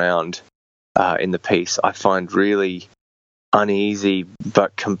float around in the piece, I find really uneasy,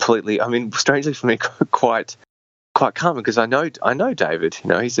 but completely, I mean, strangely for me, quite calm, because I know David.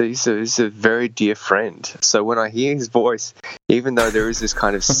 He's a very dear friend. So when I hear his voice, even though there is this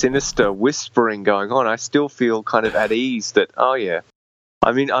kind of sinister whispering going on, I still feel kind of at ease that, oh yeah,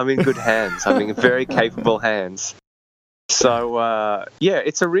 I'm in good hands. I'm in very capable hands. So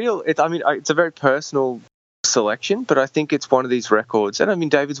it's a very personal selection, but I think it's one of these records, and I mean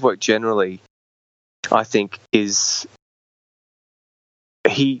David's work generally, I think,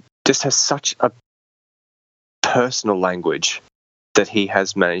 he just has such a personal language that he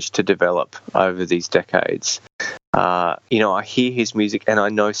has managed to develop over these decades. I hear his music and I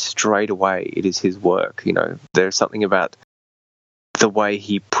know straight away it is his work. There's something about the way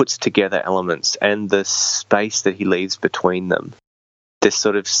he puts together elements and the space that he leaves between them, this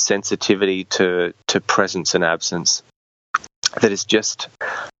sort of sensitivity to presence and absence that is just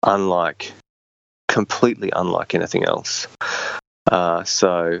completely unlike anything else.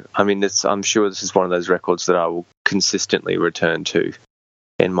 So, I mean, I'm sure this is one of those records that I will consistently return to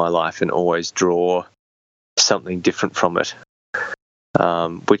in my life and always draw something different from it,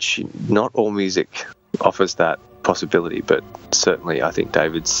 which not all music offers that possibility, but certainly I think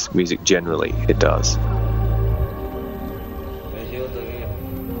David's music generally, it does.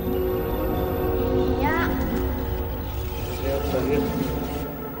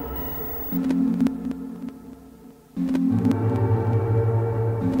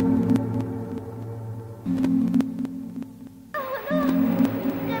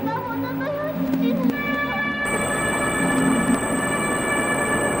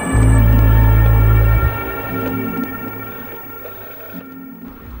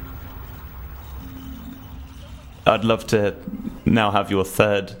 I'd love to now have your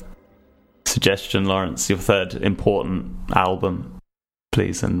third suggestion, Lawrence, your third important album,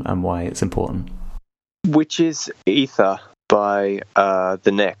 please, and why it's important. Which is Ether by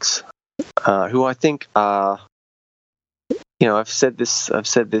The Necks, who I think are, I've said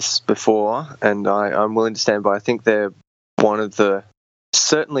this before, and I'm willing to stand by. I think they're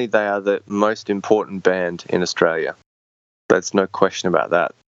certainly they are the most important band in Australia. There's no question about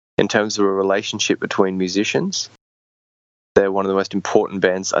that. In terms of a relationship between musicians, they're one of the most important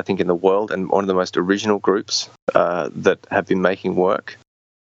bands, I think, in the world, and one of the most original groups that have been making work.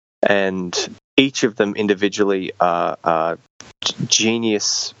 And each of them individually are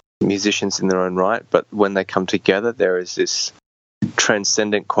genius musicians in their own right, but when they come together, there is this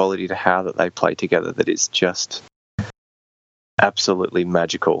transcendent quality to how that they play together that is just absolutely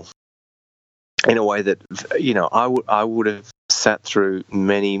magical. In a way that, you know, I would have sat through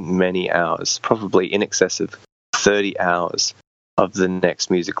many hours, probably in excess of 30 hours of the Next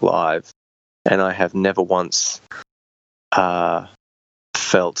Music Live, and I have never once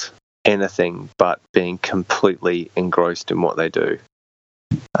felt anything but being completely engrossed in what they do.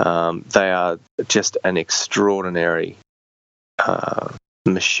 They are just an extraordinary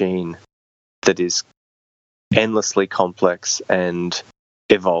machine that is endlessly complex and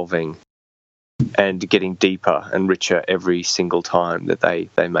evolving and getting deeper and richer every single time that they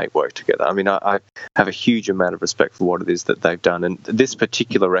make work together. I mean, I have a huge amount of respect for what it is that they've done. And this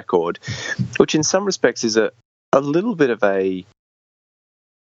particular record, which in some respects is a little bit of a...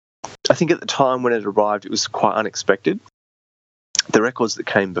 I think at the time when it arrived, it was quite unexpected. The records that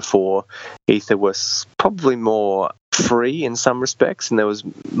came before Ether was probably more free in some respects, and there was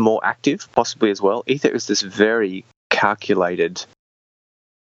more active, possibly as well. Ether was this very calculated,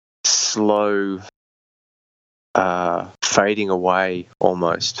 slow fading away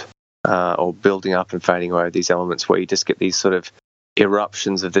almost, or building up and fading away of these elements, where you just get these sort of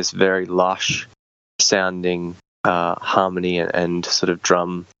eruptions of this very lush sounding harmony and sort of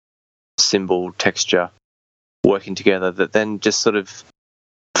drum cymbal texture working together that then just sort of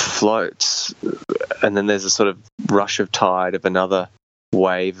floats, and then there's a sort of rush of tide of another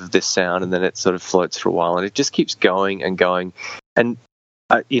wave of this sound, and then it sort of floats for a while, and it just keeps going and going. And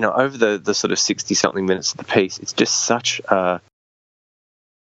you know, over the sort of 60-something minutes of the piece, it's just such a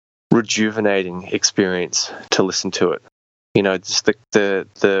rejuvenating experience to listen to it. You know, just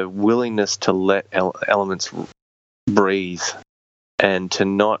the willingness to let elements breathe and to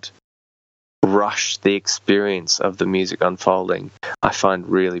not rush the experience of the music unfolding, I find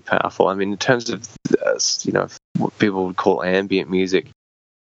really powerful. I mean, in terms of, you know, what people would call ambient music,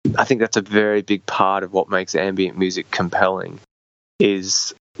 I think that's a very big part of what makes ambient music compelling,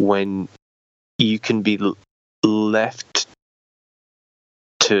 is when you can be left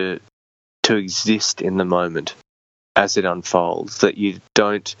to exist in the moment as it unfolds, that you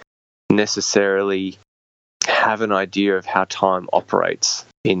don't necessarily have an idea of how time operates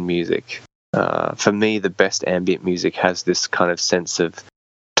in music. For me, the best ambient music has this kind of sense of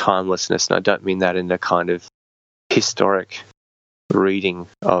timelessness, and I don't mean that in a kind of historic reading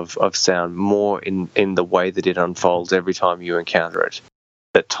of sound, more in the way that it unfolds every time you encounter it.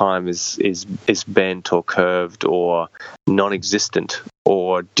 That time is bent or curved or non-existent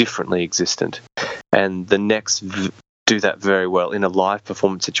or differently existent, and the Next do that very well. In a live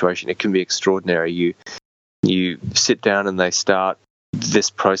performance situation, it can be extraordinary. You sit down and they start this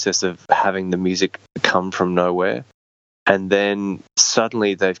process of having the music come from nowhere, and then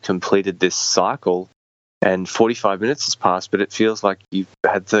suddenly they've completed this cycle and 45 minutes has passed, but it feels like you've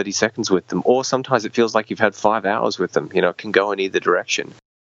had 30 seconds with them, or sometimes it feels like you've had 5 hours with them. You know, it can go in either direction,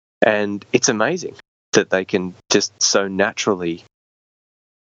 and it's amazing that they can just so naturally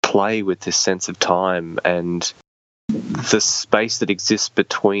play with this sense of time and the space that exists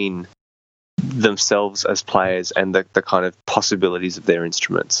between themselves as players and the kind of possibilities of their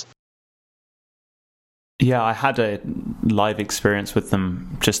instruments. Yeah, I had a live experience with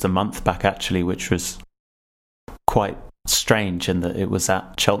them just a month back, actually, which was quite strange in that it was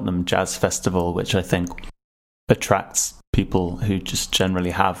at Cheltenham Jazz Festival, which I think attracts people who just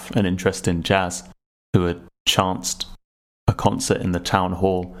generally have an interest in jazz, who had chanced a concert in the town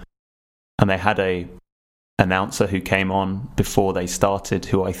hall, and they had a announcer who came on before they started,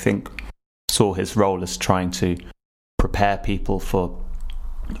 who I think saw his role as trying to prepare people for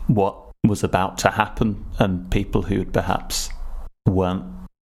what was about to happen, and people who perhaps weren't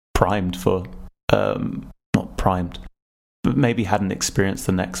primed for, not primed, but maybe hadn't experienced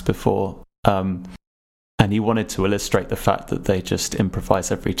the Next before. And he wanted to illustrate the fact that they just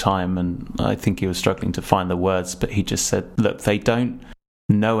improvise every time, and I think he was struggling to find the words, but he just said, look, they don't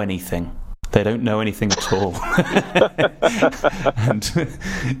know anything. They don't know anything at all. And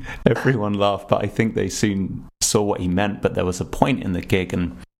everyone laughed, but I think they soon saw what he meant. But there was a point in the gig,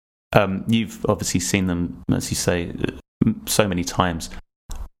 and you've obviously seen them, as you say, so many times.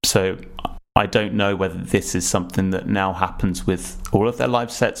 So I don't know whether this is something that now happens with all of their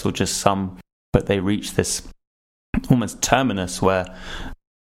live sets or just some, but they reach this almost terminus where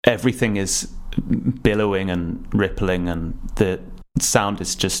everything is billowing and rippling, and the sound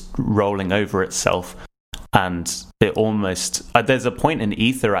is just rolling over itself, and it almost there's a point in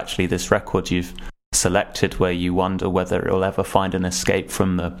Ether, actually, this record you've selected, where you wonder whether it'll ever find an escape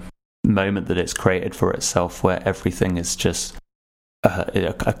from the moment that it's created for itself, where everything is just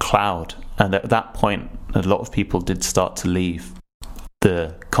a cloud. And at that point, a lot of people did start to leave,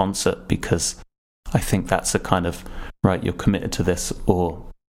 the concert, because I think that's a kind of, right, you're committed to this or,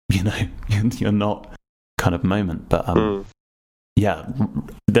 you know, you're not kind of moment. But yeah,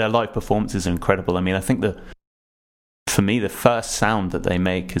 their live performances are incredible. I mean, I think for me, the first sound that they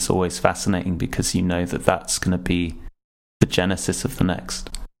make is always fascinating, because you know that that's going to be the genesis of the next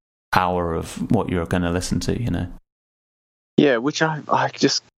hour of what you're going to listen to, you know? Yeah, which I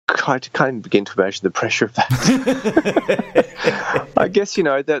just kind of begin to imagine the pressure of that. I guess, you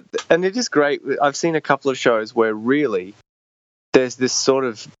know, that, and it is great. I've seen a couple of shows where really there's this sort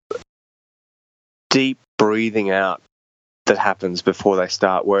of deep breathing out that happens before they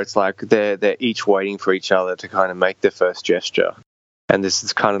start, where it's like they're each waiting for each other to kind of make their first gesture. And this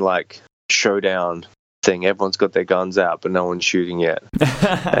is kind of like showdown thing. Everyone's got their guns out, but no one's shooting yet.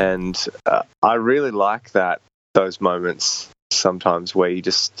 And I really like those moments sometimes where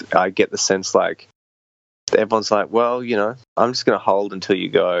I get the sense like everyone's like, well, you know, I'm just going to hold until you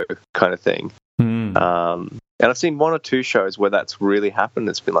go kind of thing. And I've seen one or two shows where that's really happened.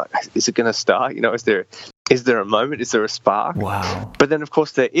 It's been like, is it going to start? You know, is there a moment? Is there a spark? Wow. But then, of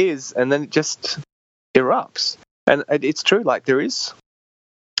course, there is, and then it just erupts. And it's true, like there is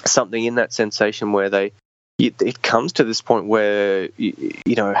something in that sensation where it comes to this point where,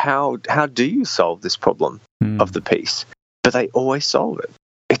 you know, how do you solve this problem of the piece? But they always solve it.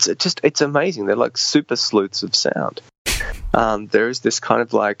 It's amazing. They're like super sleuths of sound. There is this kind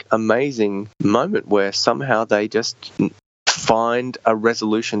of like amazing moment where somehow they just find a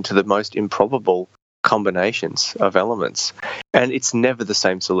resolution to the most improbable combinations of elements, and it's never the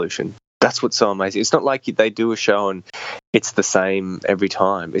same solution. That's what's so amazing. It's not like they do a show and it's the same every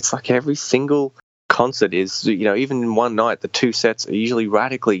time. It's like every single concert is, you know, even in one night, the two sets are usually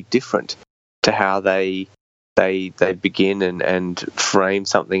radically different to how they begin and frame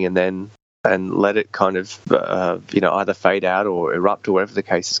something and let it kind of, you know, either fade out or erupt or whatever the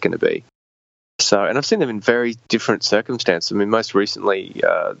case is going to be. So, and I've seen them in very different circumstances. I mean, most recently,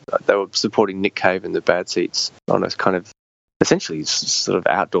 they were supporting Nick Cave in the Bad Seeds on a kind of essentially sort of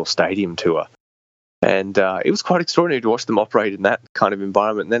outdoor stadium tour. And it was quite extraordinary to watch them operate in that kind of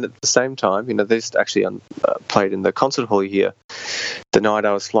environment. And then at the same time, you know, they just actually played in the concert hall here. The night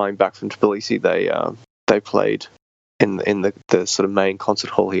I was flying back from Tbilisi, they played in the sort of main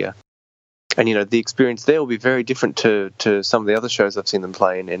concert hall here. And, you know, the experience there will be very different to some of the other shows I've seen them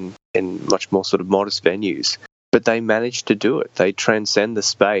play in much more sort of modest venues. But they manage to do it. They transcend the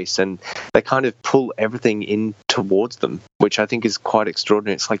space and they kind of pull everything in towards them, which I think is quite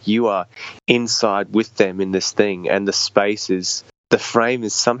extraordinary. It's like you are inside with them in this thing, and the frame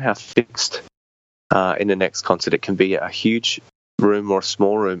is somehow fixed in the next concert. It can be a huge room or a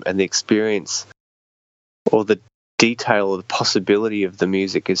small room, and the experience or the detail or the possibility of the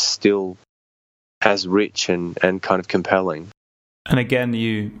music is still as rich and kind of compelling. And again,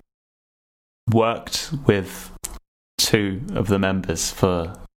 you worked with two of the members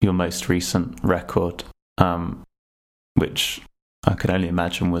for your most recent record, which I can only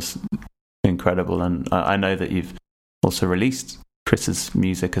imagine was incredible. And I know that you've also released Chris's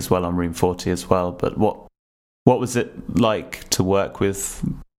music as well on Room 40 as well. But what was it like to work with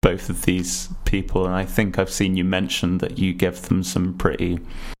both of these people? And I think I've seen you mention that you give them some pretty,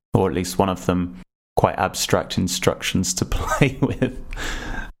 or at least one of them, quite abstract instructions to play with.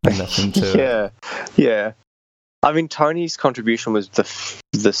 Yeah. I mean, Tony's contribution was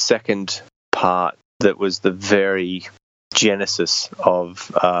the second part that was the very genesis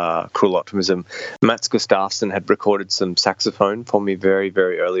of Cruel Optimism. Mats Gustafsson had recorded some saxophone for me very,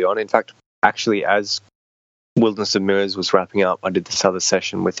 very early on. In fact, actually, as Wilderness of Mirrors was wrapping up, I did this other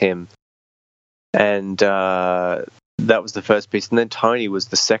session with him. And that was the first piece. And then Tony was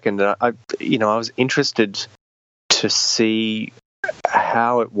the second. And I was interested to see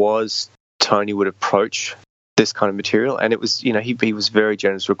how it was Tony would approach this kind of material. And it was, you know, he was very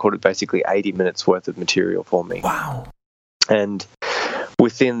generous, recorded basically 80 minutes worth of material for me. Wow. And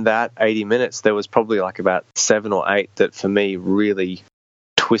within that 80 minutes, there was probably like about 7 or 8 that for me really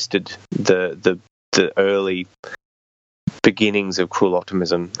twisted the early beginnings of Cruel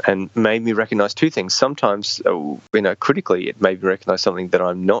Optimism and made me recognize two things. Sometimes, critically, it made me recognize something that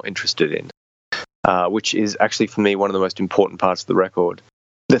I'm not interested in, which is actually for me one of the most important parts of the record.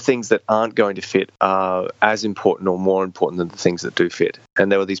 The things that aren't going to fit are as important or more important than the things that do fit.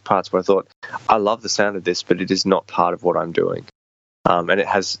 And there were these parts where I thought, I love the sound of this, but it is not part of what I'm doing. And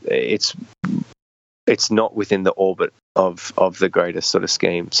it's not within the orbit of the greater sort of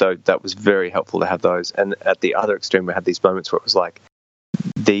scheme. So that was very helpful to have those. And at the other extreme, we had these moments where it was like,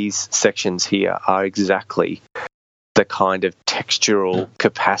 these sections here are exactly the kind of textural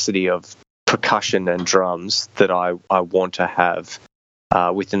capacity of percussion and drums that I want to have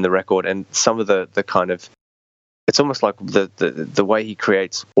within the record, and some of the kind of, it's almost like the way he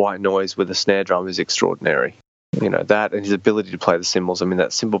creates white noise with a snare drum is extraordinary. You know, that and his ability to play the cymbals. I mean,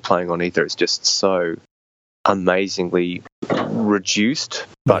 that cymbal playing on Ether is just so amazingly reduced,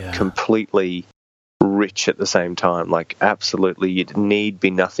 but completely rich at the same time. Like, absolutely, you'd need be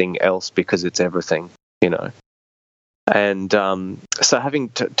nothing else because it's everything, you know. And so having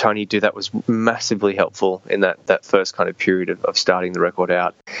Tony do that was massively helpful in that first kind of period of starting the record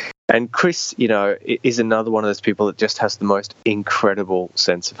out. And Chris, you know, is another one of those people that just has the most incredible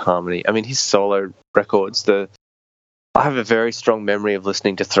sense of harmony. I mean, his solo records, I have a very strong memory of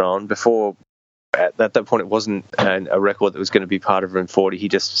listening to Throne before. At that point, it wasn't a record that was going to be part of Room 40. He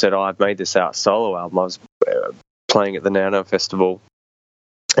just said, I've made this solo album. I was playing at the Nano Festival,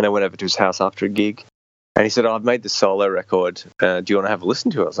 and I went over to his house after a gig. And he said, I've made this solo record. Do you want to have a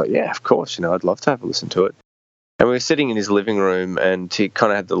listen to it? I was like, yeah, of course. You know, I'd love to have a listen to it. And we were sitting in his living room, and he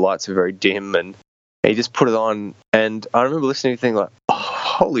kind of had the lights were very dim, and he just put it on. And I remember listening to the thing like, oh,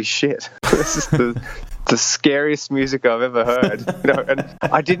 holy shit, this is the scariest music I've ever heard. You know, and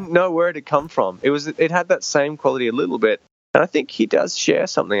I didn't know where it had come from. It had that same quality a little bit, and I think he does share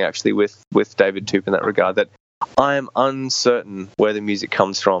something actually with David Toop in that regard. That I am uncertain where the music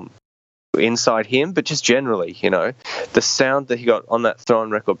comes from inside him, but just generally, you know, the sound that he got on that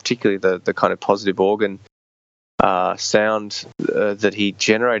Throne record, particularly the kind of positive organ sound that he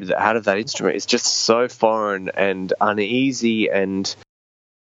generated out of that instrument, is just so foreign and uneasy and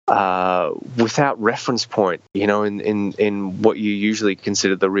without reference point, you know, in what you usually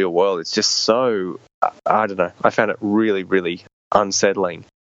consider the real world. It's just so, I don't know, I found it really, really unsettling.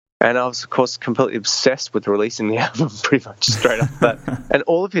 And I was, of course, completely obsessed with releasing the album pretty much straight after that. And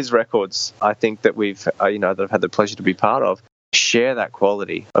all of his records, I think that we've, you know, that I've had the pleasure to be part of, share that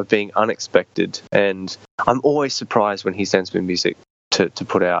quality of being unexpected. And I'm always surprised when he sends me music to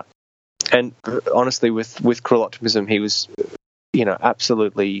put out. And honestly, with Cruel Optimism, he was, you know,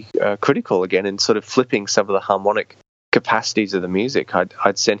 absolutely critical again in sort of flipping some of the harmonic capacities of the music.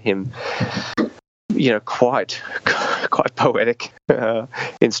 I'd sent him, you know, quite poetic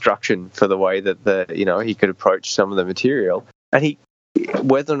instruction for the way that you know, he could approach some of the material, and he,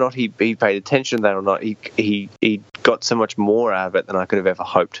 whether or not he paid attention to that or not, he got so much more out of it than I could have ever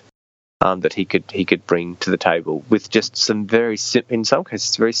hoped that he could bring to the table with just some in some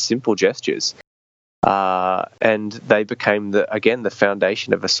cases very simple gestures, and they became the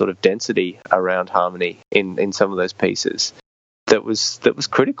foundation of a sort of density around harmony in some of those pieces that was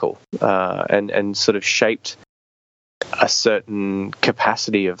critical and sort of shaped a certain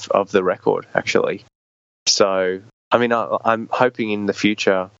capacity of the record, actually. So, I mean, I'm hoping in the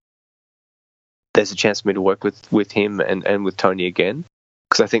future there's a chance for me to work with him and with Tony again,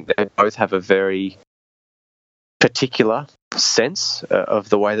 because I think they both have a very particular sense of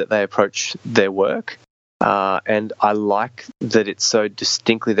the way that they approach their work. And I like that it's so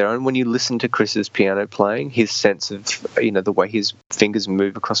distinctly their own. When you listen to Chris's piano playing, his sense of, you know, the way his fingers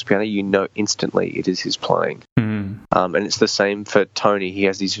move across the piano, you know instantly it is his playing. And it's the same for Tony. He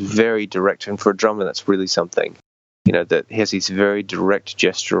has these very direct, and for a drummer that's really something, you know, that he has these very direct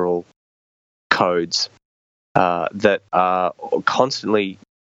gestural codes that are constantly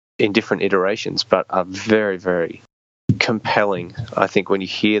in different iterations, but are very, very compelling. I think when you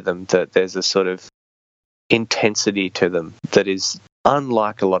hear them, that there's a sort of intensity to them that is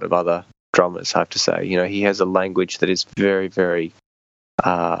unlike a lot of other drummers, I have to say. You know, he has a language that is very, very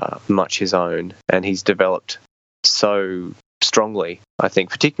much his own, and he's developed so strongly, I think,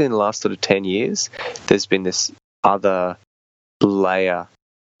 particularly in the last sort of 10 years, there's been this other layer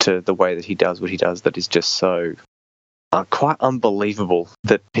to the way that he does what he does that is just so quite unbelievable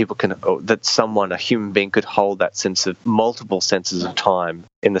that people can, that someone, a human being, could hold that sense of multiple senses of time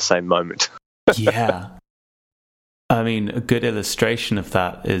in the same moment. Yeah. I mean, a good illustration of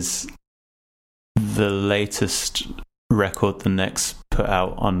that is the latest record the Next put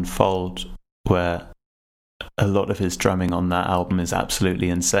out, Unfold, where a lot of his drumming on that album is absolutely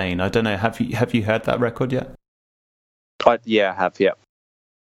insane. I don't know, have you heard that record yet? Yeah, I have. Yeah,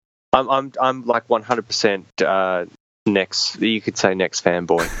 I'm like 100% Next. You could say Next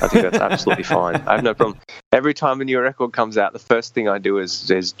fanboy. I think that's absolutely fine. I have no problem. Every time a new record comes out, the first thing I do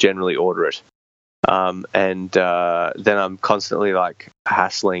is generally order it. And then I'm constantly like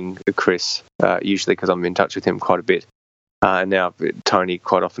hassling Chris, usually because I'm in touch with him quite a bit. And now Tony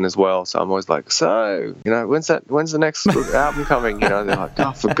quite often as well. So I'm always like, so, you know, when's the next album coming? You know, they're like,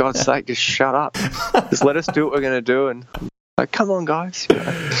 oh, for God's sake, just shut up. Just let us do what we're going to do. And like, come on, guys. You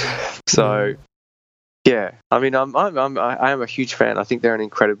know? So, yeah, I mean, I am a huge fan. I think they're an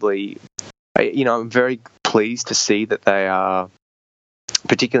incredibly, you know, I'm very pleased to see that they are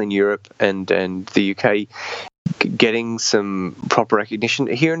particularly in Europe and the UK, getting some proper recognition.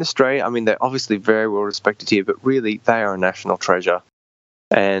 Here in Australia, I mean, they're obviously very well respected here, but really they are a national treasure.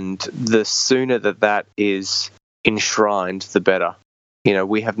 And the sooner that is enshrined, the better. You know,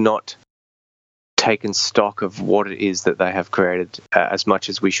 we have not taken stock of what it is that they have created as much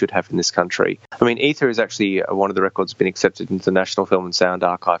as we should have in this country. I mean, Ether is actually one of the records that's been accepted into the National Film and Sound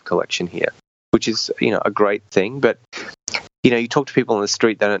Archive collection here, which is, you know, a great thing. But, you know, you talk to people on the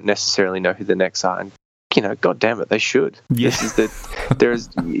street, they don't necessarily know who the Necks are. And, you know, God damn it, they should. Yeah. There's,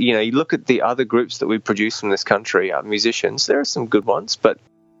 you know, you look at the other groups that we produce in this country, musicians, there are some good ones, but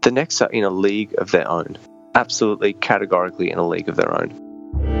the Necks are in a league of their own. Absolutely, categorically in a league of their own.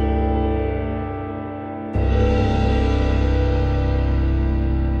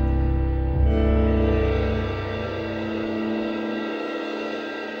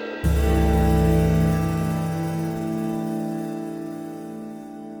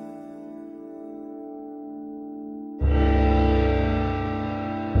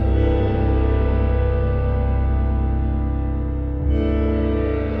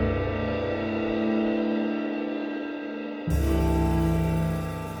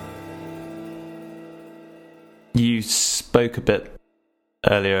 You spoke a bit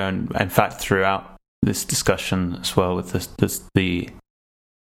earlier, and in fact throughout this discussion as well, with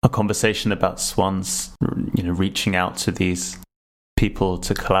a conversation about Swans, you know, reaching out to these people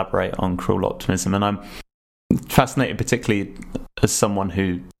to collaborate on Cruel Optimism, and I'm fascinated, particularly as someone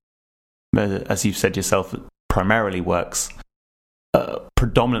who, as you've said yourself, primarily works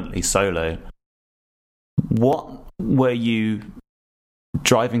predominantly solo. What were you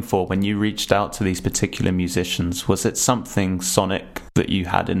driving for when you reached out to these particular musicians? Was it something sonic that you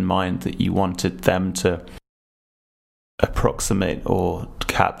had in mind that you wanted them to approximate or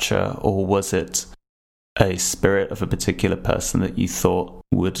capture, or was it a spirit of a particular person that you thought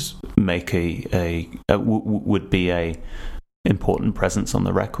would make would be a important presence on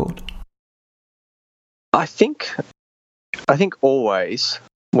the record? I think always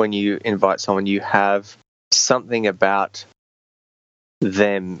when you invite someone, you have something about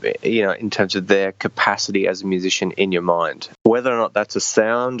them, you know, in terms of their capacity as a musician in your mind, whether or not that's a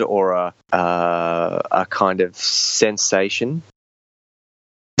sound or a kind of sensation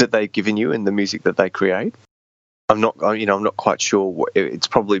that they've given you in the music that they create. I'm not quite sure. It's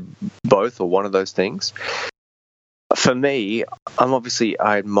probably both or one of those things. For me,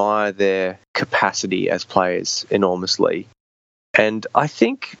 I admire their capacity as players enormously, and I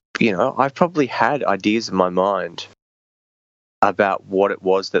think, you know, I've probably had ideas in my mind about what it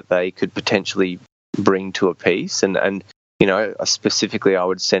was that they could potentially bring to a piece, and you know, specifically I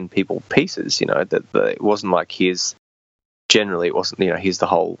would send people pieces, you know, that it wasn't like here's the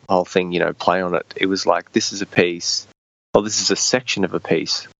whole thing, you know, play on it. It was like, this is a piece, or this is a section of a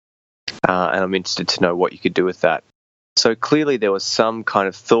piece, and I'm interested to know what you could do with that. So clearly there was some kind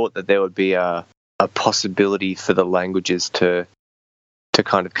of thought that there would be a possibility for the languages to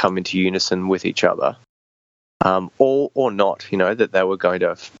kind of come into unison with each other. Or not, you know, that they were going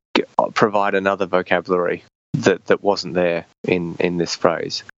to provide another vocabulary that wasn't there in this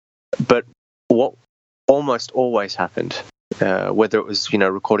phrase. But what almost always happened, whether it was, you know,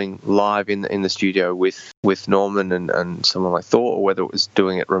 recording live in the studio with Norman and someone like Thor, or whether it was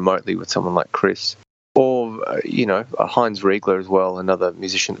doing it remotely with someone like Chris, or, you know, Heinz Riegler as well, another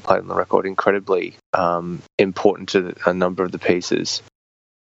musician that played on the record, incredibly important to a number of the pieces.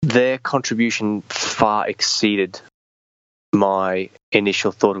 Their contribution far exceeded my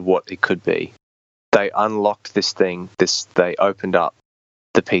initial thought of what it could be. They unlocked this thing. They opened up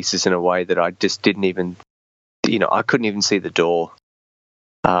the pieces in a way that I just didn't even, you know, I couldn't even see the door.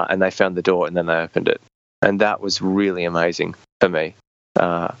 And they found the door and then they opened it. And that was really amazing for me.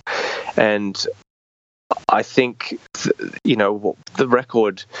 And I think, you know, the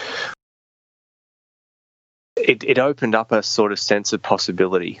record, it opened up a sort of sense of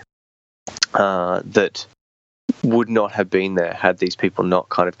possibility that would not have been there had these people not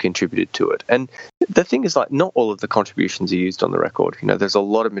kind of contributed to it. And the thing is, like, not all of the contributions are used on the record. You know, there's a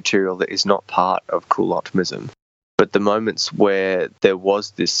lot of material that is not part of Cruel Optimism, but the moments where there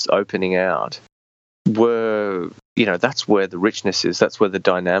was this opening out were, you know, that's where the richness is. That's where the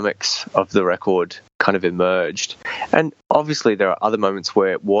dynamics of the record kind of emerged. And obviously there are other moments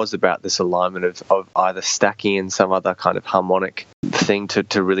where it was about this alignment of either stacking in some other kind of harmonic thing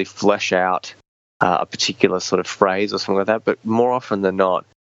to really flesh out a particular sort of phrase or something like that. But more often than not,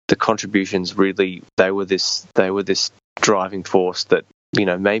 the contributions really, they were this driving force that, you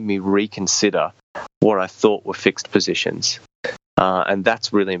know, made me reconsider what I thought were fixed positions. And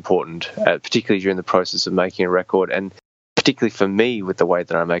that's really important, particularly during the process of making a record. And particularly for me, with the way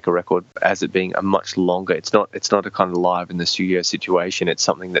that I make a record, as it being a much longer. It's not a kind of live in the studio situation. It's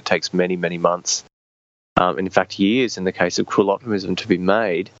something that takes many, many months, and in fact years in the case of Cruel Optimism to be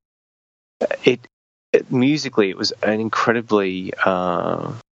made. Musically, it was an incredibly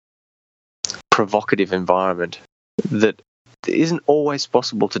provocative environment that isn't always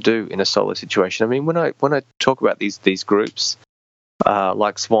possible to do in a solo situation. I mean, when I talk about these groups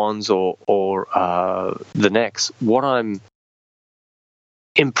like Swans or the Necks, what I'm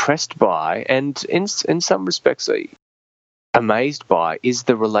impressed by, and in some respects amazed by, is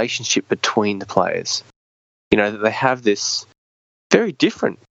the relationship between the players. You know, that they have this very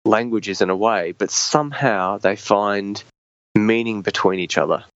different languages in a way, but somehow they find meaning between each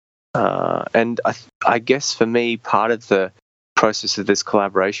other. And I guess for me, part of the process of this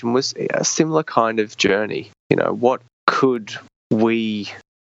collaboration was a similar kind of journey. You know, what could we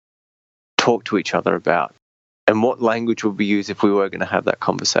talk to each other about, and what language would we use if we were going to have that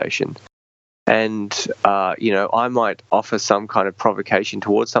conversation? And you know, I might offer some kind of provocation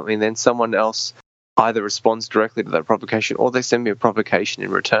towards something, and then someone else either responds directly to that provocation, or they send me a provocation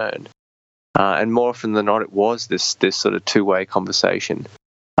in return. And more often than not, it was this sort of two-way conversation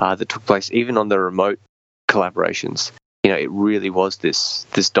that took place, even on the remote collaborations. You know, it really was this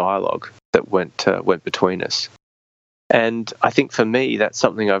dialogue that went between us. And I think for me, that's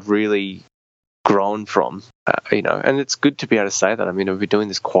something I've really grown from. You know, and it's good to be able to say that. I mean, I've been doing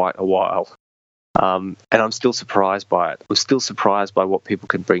this quite a while, and I'm still surprised by it. I'm still surprised by what people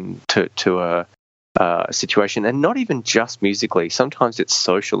can bring to a situation, and not even just musically. Sometimes it's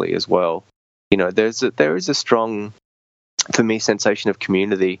socially as well. You know, there is a strong, for me, sensation of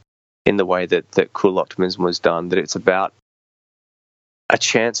community in the way that Cruel Optimism was done. That it's about a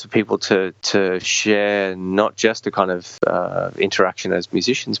chance for people to share not just a kind of interaction as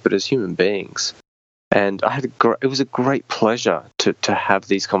musicians, but as human beings. And it was a great pleasure to have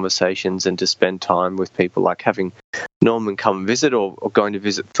these conversations and to spend time with people, like having Norman come and visit, or going to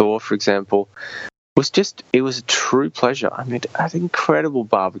visit Thor, for example. It was a true pleasure. I mean, I had incredible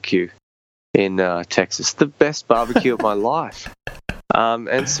barbecue in Texas, the best barbecue of my life,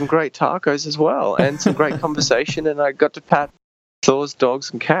 and some great tacos as well, and some great conversation. And I got to pat Thor's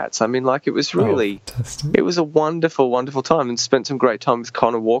dogs and cats. I mean, like, it was really, it was a wonderful, wonderful time, and spent some great time with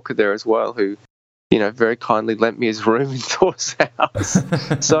Connor Walker there as well, who, you know, very kindly lent me his room in Thor's house.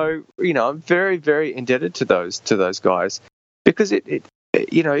 So, you know, I'm very, very indebted to those guys, because it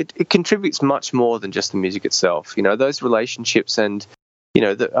contributes much more than just the music itself. You know, those relationships and, you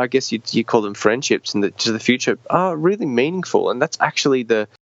know, I guess you call them friendships, and to the future are really meaningful. And that's actually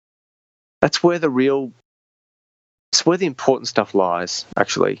that's where the important stuff lies,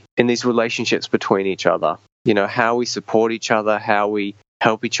 actually, in these relationships between each other. You know, how we support each other, how we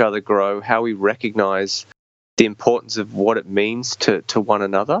help each other grow, how we recognize the importance of what it means to one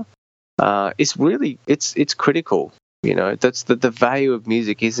another. It's critical. You know, that's the value of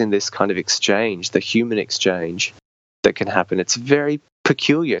music is in this kind of exchange, the human exchange that can happen. It's very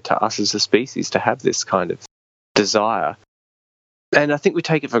peculiar to us as a species to have this kind of desire. And I think we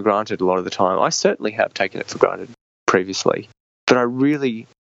take it for granted a lot of the time. I certainly have taken it for granted previously. But I really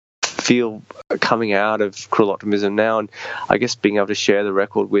feel, coming out of Cruel Optimism now, and I guess being able to share the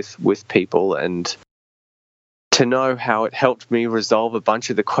record with people, and to know how it helped me resolve a bunch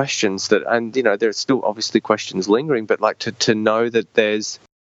of the questions that, and, you know, there's still obviously questions lingering, but like to know that there's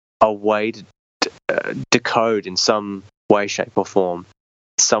a way to decode in some way, shape or form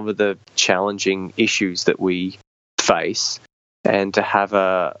some of the challenging issues that we face, and to have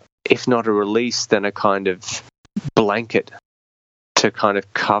if not a release, then a kind of blanket to kind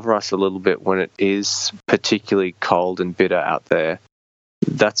of cover us a little bit when it is particularly cold and bitter out there.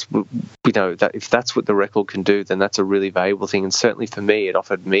 That's, you know, that if that's what the record can do, then that's a really valuable thing. And certainly for me, it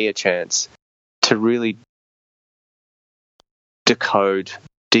offered me a chance to really decode,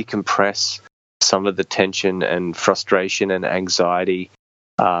 decompress some of the tension and frustration and anxiety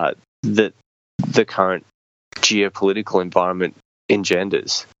that the current geopolitical environment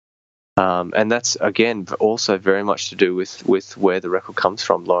engenders. And that's, again, also very much to do with where the record comes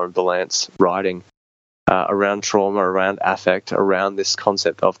from. Lauren Ballant's writing around trauma, around affect, around this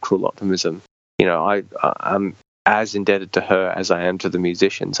concept of Cruel Optimism. You know, I'm as indebted to her as I am to the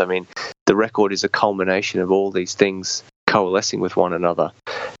musicians. I mean, the record is a culmination of all these things coalescing with one another,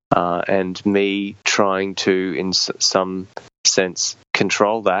 and me trying to, in some sense,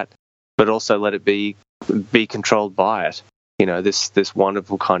 control that, but also let it be controlled by it. You know, this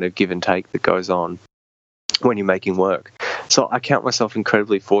wonderful kind of give and take that goes on when you're making work. So I count myself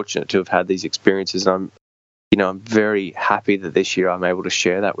incredibly fortunate to have had these experiences, and I'm very happy that this year I'm able to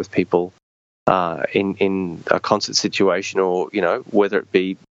share that with people in a concert situation, or whether it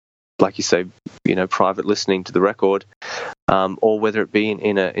be, like you say, private listening to the record, or whether it be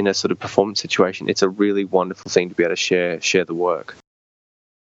in a sort of performance situation. It's a really wonderful thing to be able to share the work.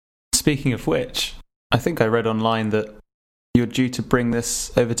 Speaking of which, I think I read online that you're due to bring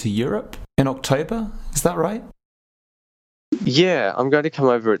this over to Europe in October. Is that right? Yeah, I'm going to come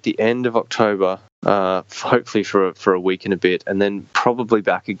over at the end of October, hopefully for a week and a bit, and then probably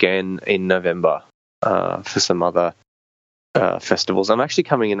back again in November for some other festivals. I'm actually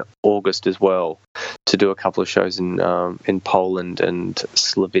coming in August as well to do a couple of shows in Poland and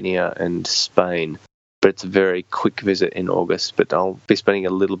Slovenia and Spain. But it's a very quick visit in August. But I'll be spending a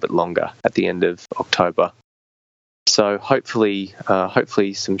little bit longer at the end of October. So hopefully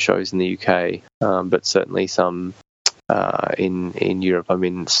some shows in the UK, but certainly some in Europe. I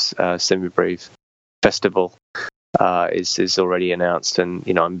mean, Semibrieve Festival is already announced, and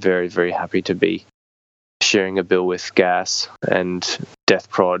I'm very, very happy to be sharing a bill with Gas and Death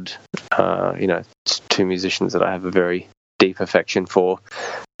Prod. Two musicians that I have a very deep affection for,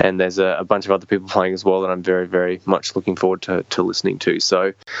 and there's a bunch of other people playing as well that I'm very, very much looking forward to listening to.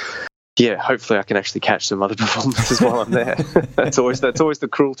 So. Yeah, hopefully I can actually catch some other performances while I'm there. That's always the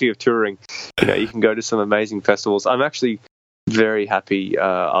cruelty of touring. You can go to some amazing festivals. I'm actually very happy.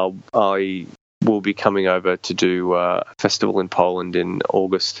 I will be coming over to do a festival in Poland in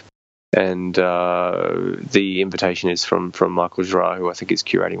August, and the invitation is from Michael Girard, who I think is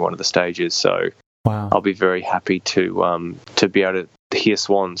curating one of the stages. So wow. I'll be very happy to be able to hear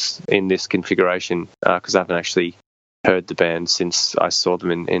Swans in this configuration, because I haven't actually heard the band since I saw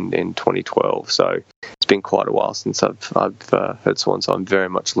them in 2012. So it's been quite a while since I've heard Swans. So I'm very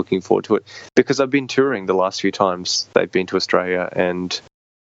much looking forward to it, because I've been touring the last few times they've been to Australia, and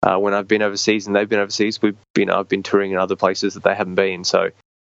when I've been overseas and they've been overseas, I've been touring in other places that they haven't been. So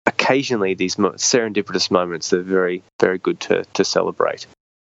occasionally these serendipitous moments, they're very, very good to celebrate.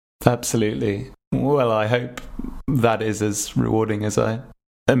 Absolutely. Well, I hope that is as rewarding as I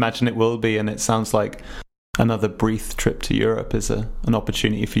imagine it will be, and it sounds like another brief trip to Europe is an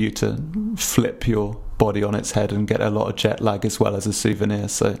opportunity for you to flip your body on its head and get a lot of jet lag as well as a souvenir.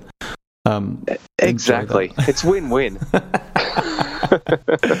 So, exactly, it's win-win.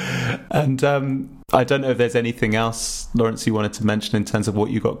 And I don't know if there's anything else, Lawrence, you wanted to mention in terms of what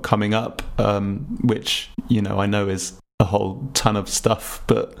you got coming up, which I know is a whole ton of stuff,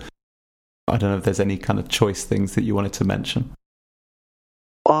 but I don't know if there's any kind of choice things that you wanted to mention.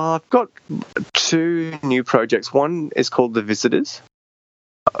 I've got two new projects. One is called The Visitors.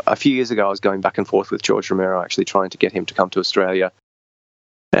 A few years ago, I was going back and forth with George Romero, actually trying to get him to come to Australia.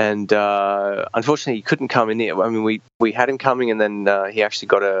 And unfortunately, he couldn't come in. I mean, we had him coming, and then he actually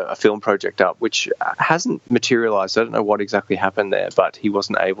got a film project up, which hasn't materialised. I don't know what exactly happened there, but he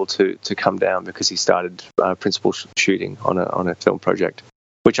wasn't able to come down because he started principal shooting on a film project,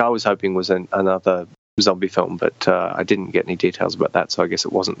 which I was hoping was another zombie film, but I didn't get any details about that, so I guess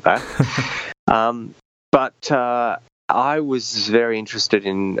it wasn't that. But I was very interested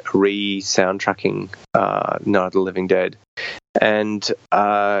in re-soundtracking Night of the Living Dead, and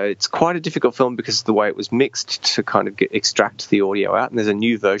it's quite a difficult film because of the way it was mixed to kind of extract the audio out, and there's a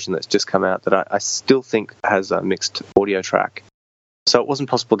new version that's just come out that I still think has a mixed audio track. So it wasn't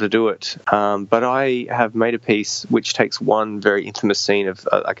possible to do it, but I have made a piece which takes one very intimate scene of,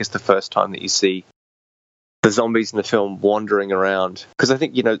 I guess, the first time that you see the zombies in the film wandering around. Because I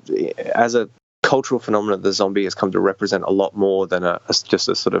think, as a cultural phenomenon, the zombie has come to represent a lot more than just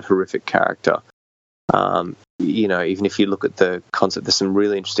a sort of horrific character. Even if you look at the concept, there's some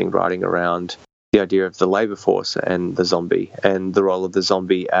really interesting writing around the idea of the labor force and the zombie, and the role of the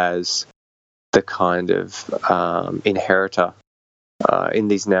zombie as the kind of inheritor in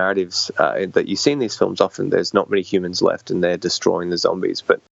these narratives that you see in these films. Often there's not many humans left and they're destroying the zombies,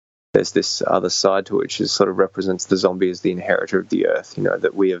 but there's this other side to it, which is sort of represents the zombie as the inheritor of the earth,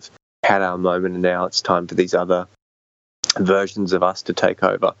 that we have had our moment and now it's time for these other versions of us to take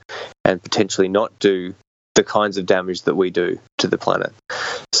over and potentially not do the kinds of damage that we do to the planet.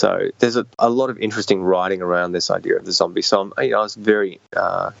 So there's a lot of interesting writing around this idea of the zombie. So I was very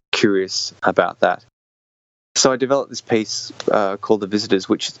curious about that. So I developed this piece called The Visitors,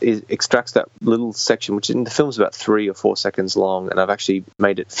 which extracts that little section, which in the film is about 3 or 4 seconds long, and I've actually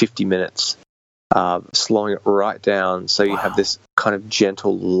made it 50 minutes, slowing it right down so you have this kind of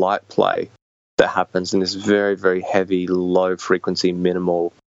gentle light play that happens in this very, very heavy, low-frequency,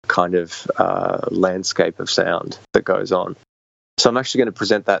 minimal kind of landscape of sound that goes on. So I'm actually going to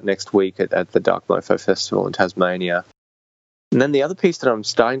present that next week at the Dark Mofo Festival in Tasmania. And then the other piece that I'm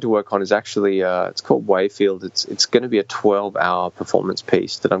starting to work on is actually, it's called Wayfield. It's going to be a 12-hour performance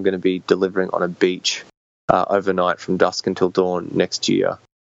piece that I'm going to be delivering on a beach overnight from dusk until dawn next year.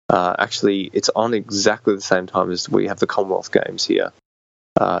 Actually, it's on exactly the same time as we have the Commonwealth Games here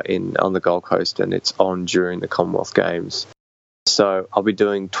on the Gold Coast, and it's on during the Commonwealth Games. So I'll be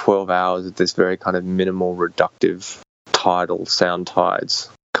doing 12 hours of this very kind of minimal, reductive, tidal sound tides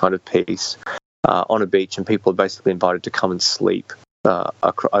kind of piece on a beach, and people are basically invited to come and sleep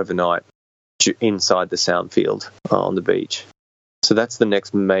overnight inside the sound field on the beach. So that's the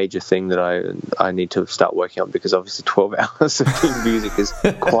next major thing that I need to start working on, because obviously 12 hours of music is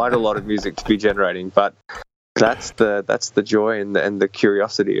quite a lot of music to be generating, but that's the joy and the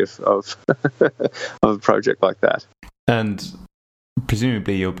curiosity of a project like that. And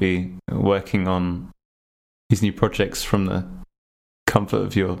presumably you'll be working on these new projects from the comfort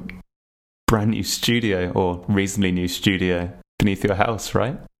of your brand new studio, or reasonably new studio beneath your house,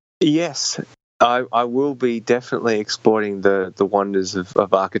 right? Yes. I will be definitely exploiting the wonders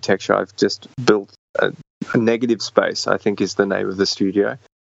of architecture. I've just built a negative space, I think is the name of the studio.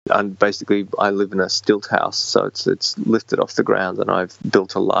 And basically, I live in a stilt house, so it's lifted off the ground, and I've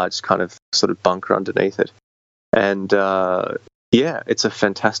built a large kind of sort of bunker underneath it. And it's a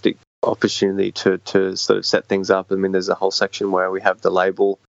fantastic opportunity to sort of set things up. I mean, there's a whole section where we have the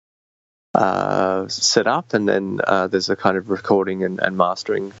label set up, and then there's a kind of recording and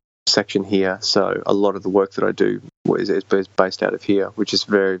mastering section here. So a lot of the work that I do is based out of here, which is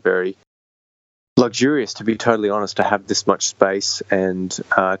very, very luxurious, to be totally honest, to have this much space and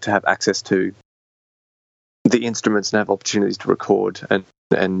to have access to the instruments and have opportunities to record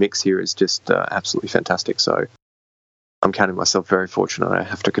and mix here is just absolutely fantastic. So I'm counting myself very fortunate, I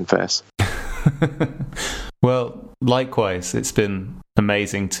have to confess. Well, likewise, it's been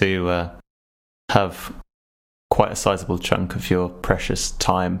amazing to have quite a sizable chunk of your precious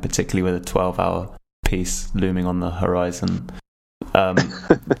time, particularly with a 12-hour piece looming on the horizon.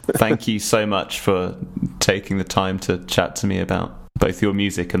 Thank you so much for taking the time to chat to me about both your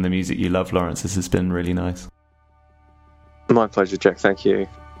music and the music you love, Lawrence. This has been really nice. My pleasure, Jack. Thank you.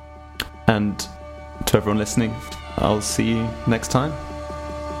 And to everyone listening, I'll see you next time.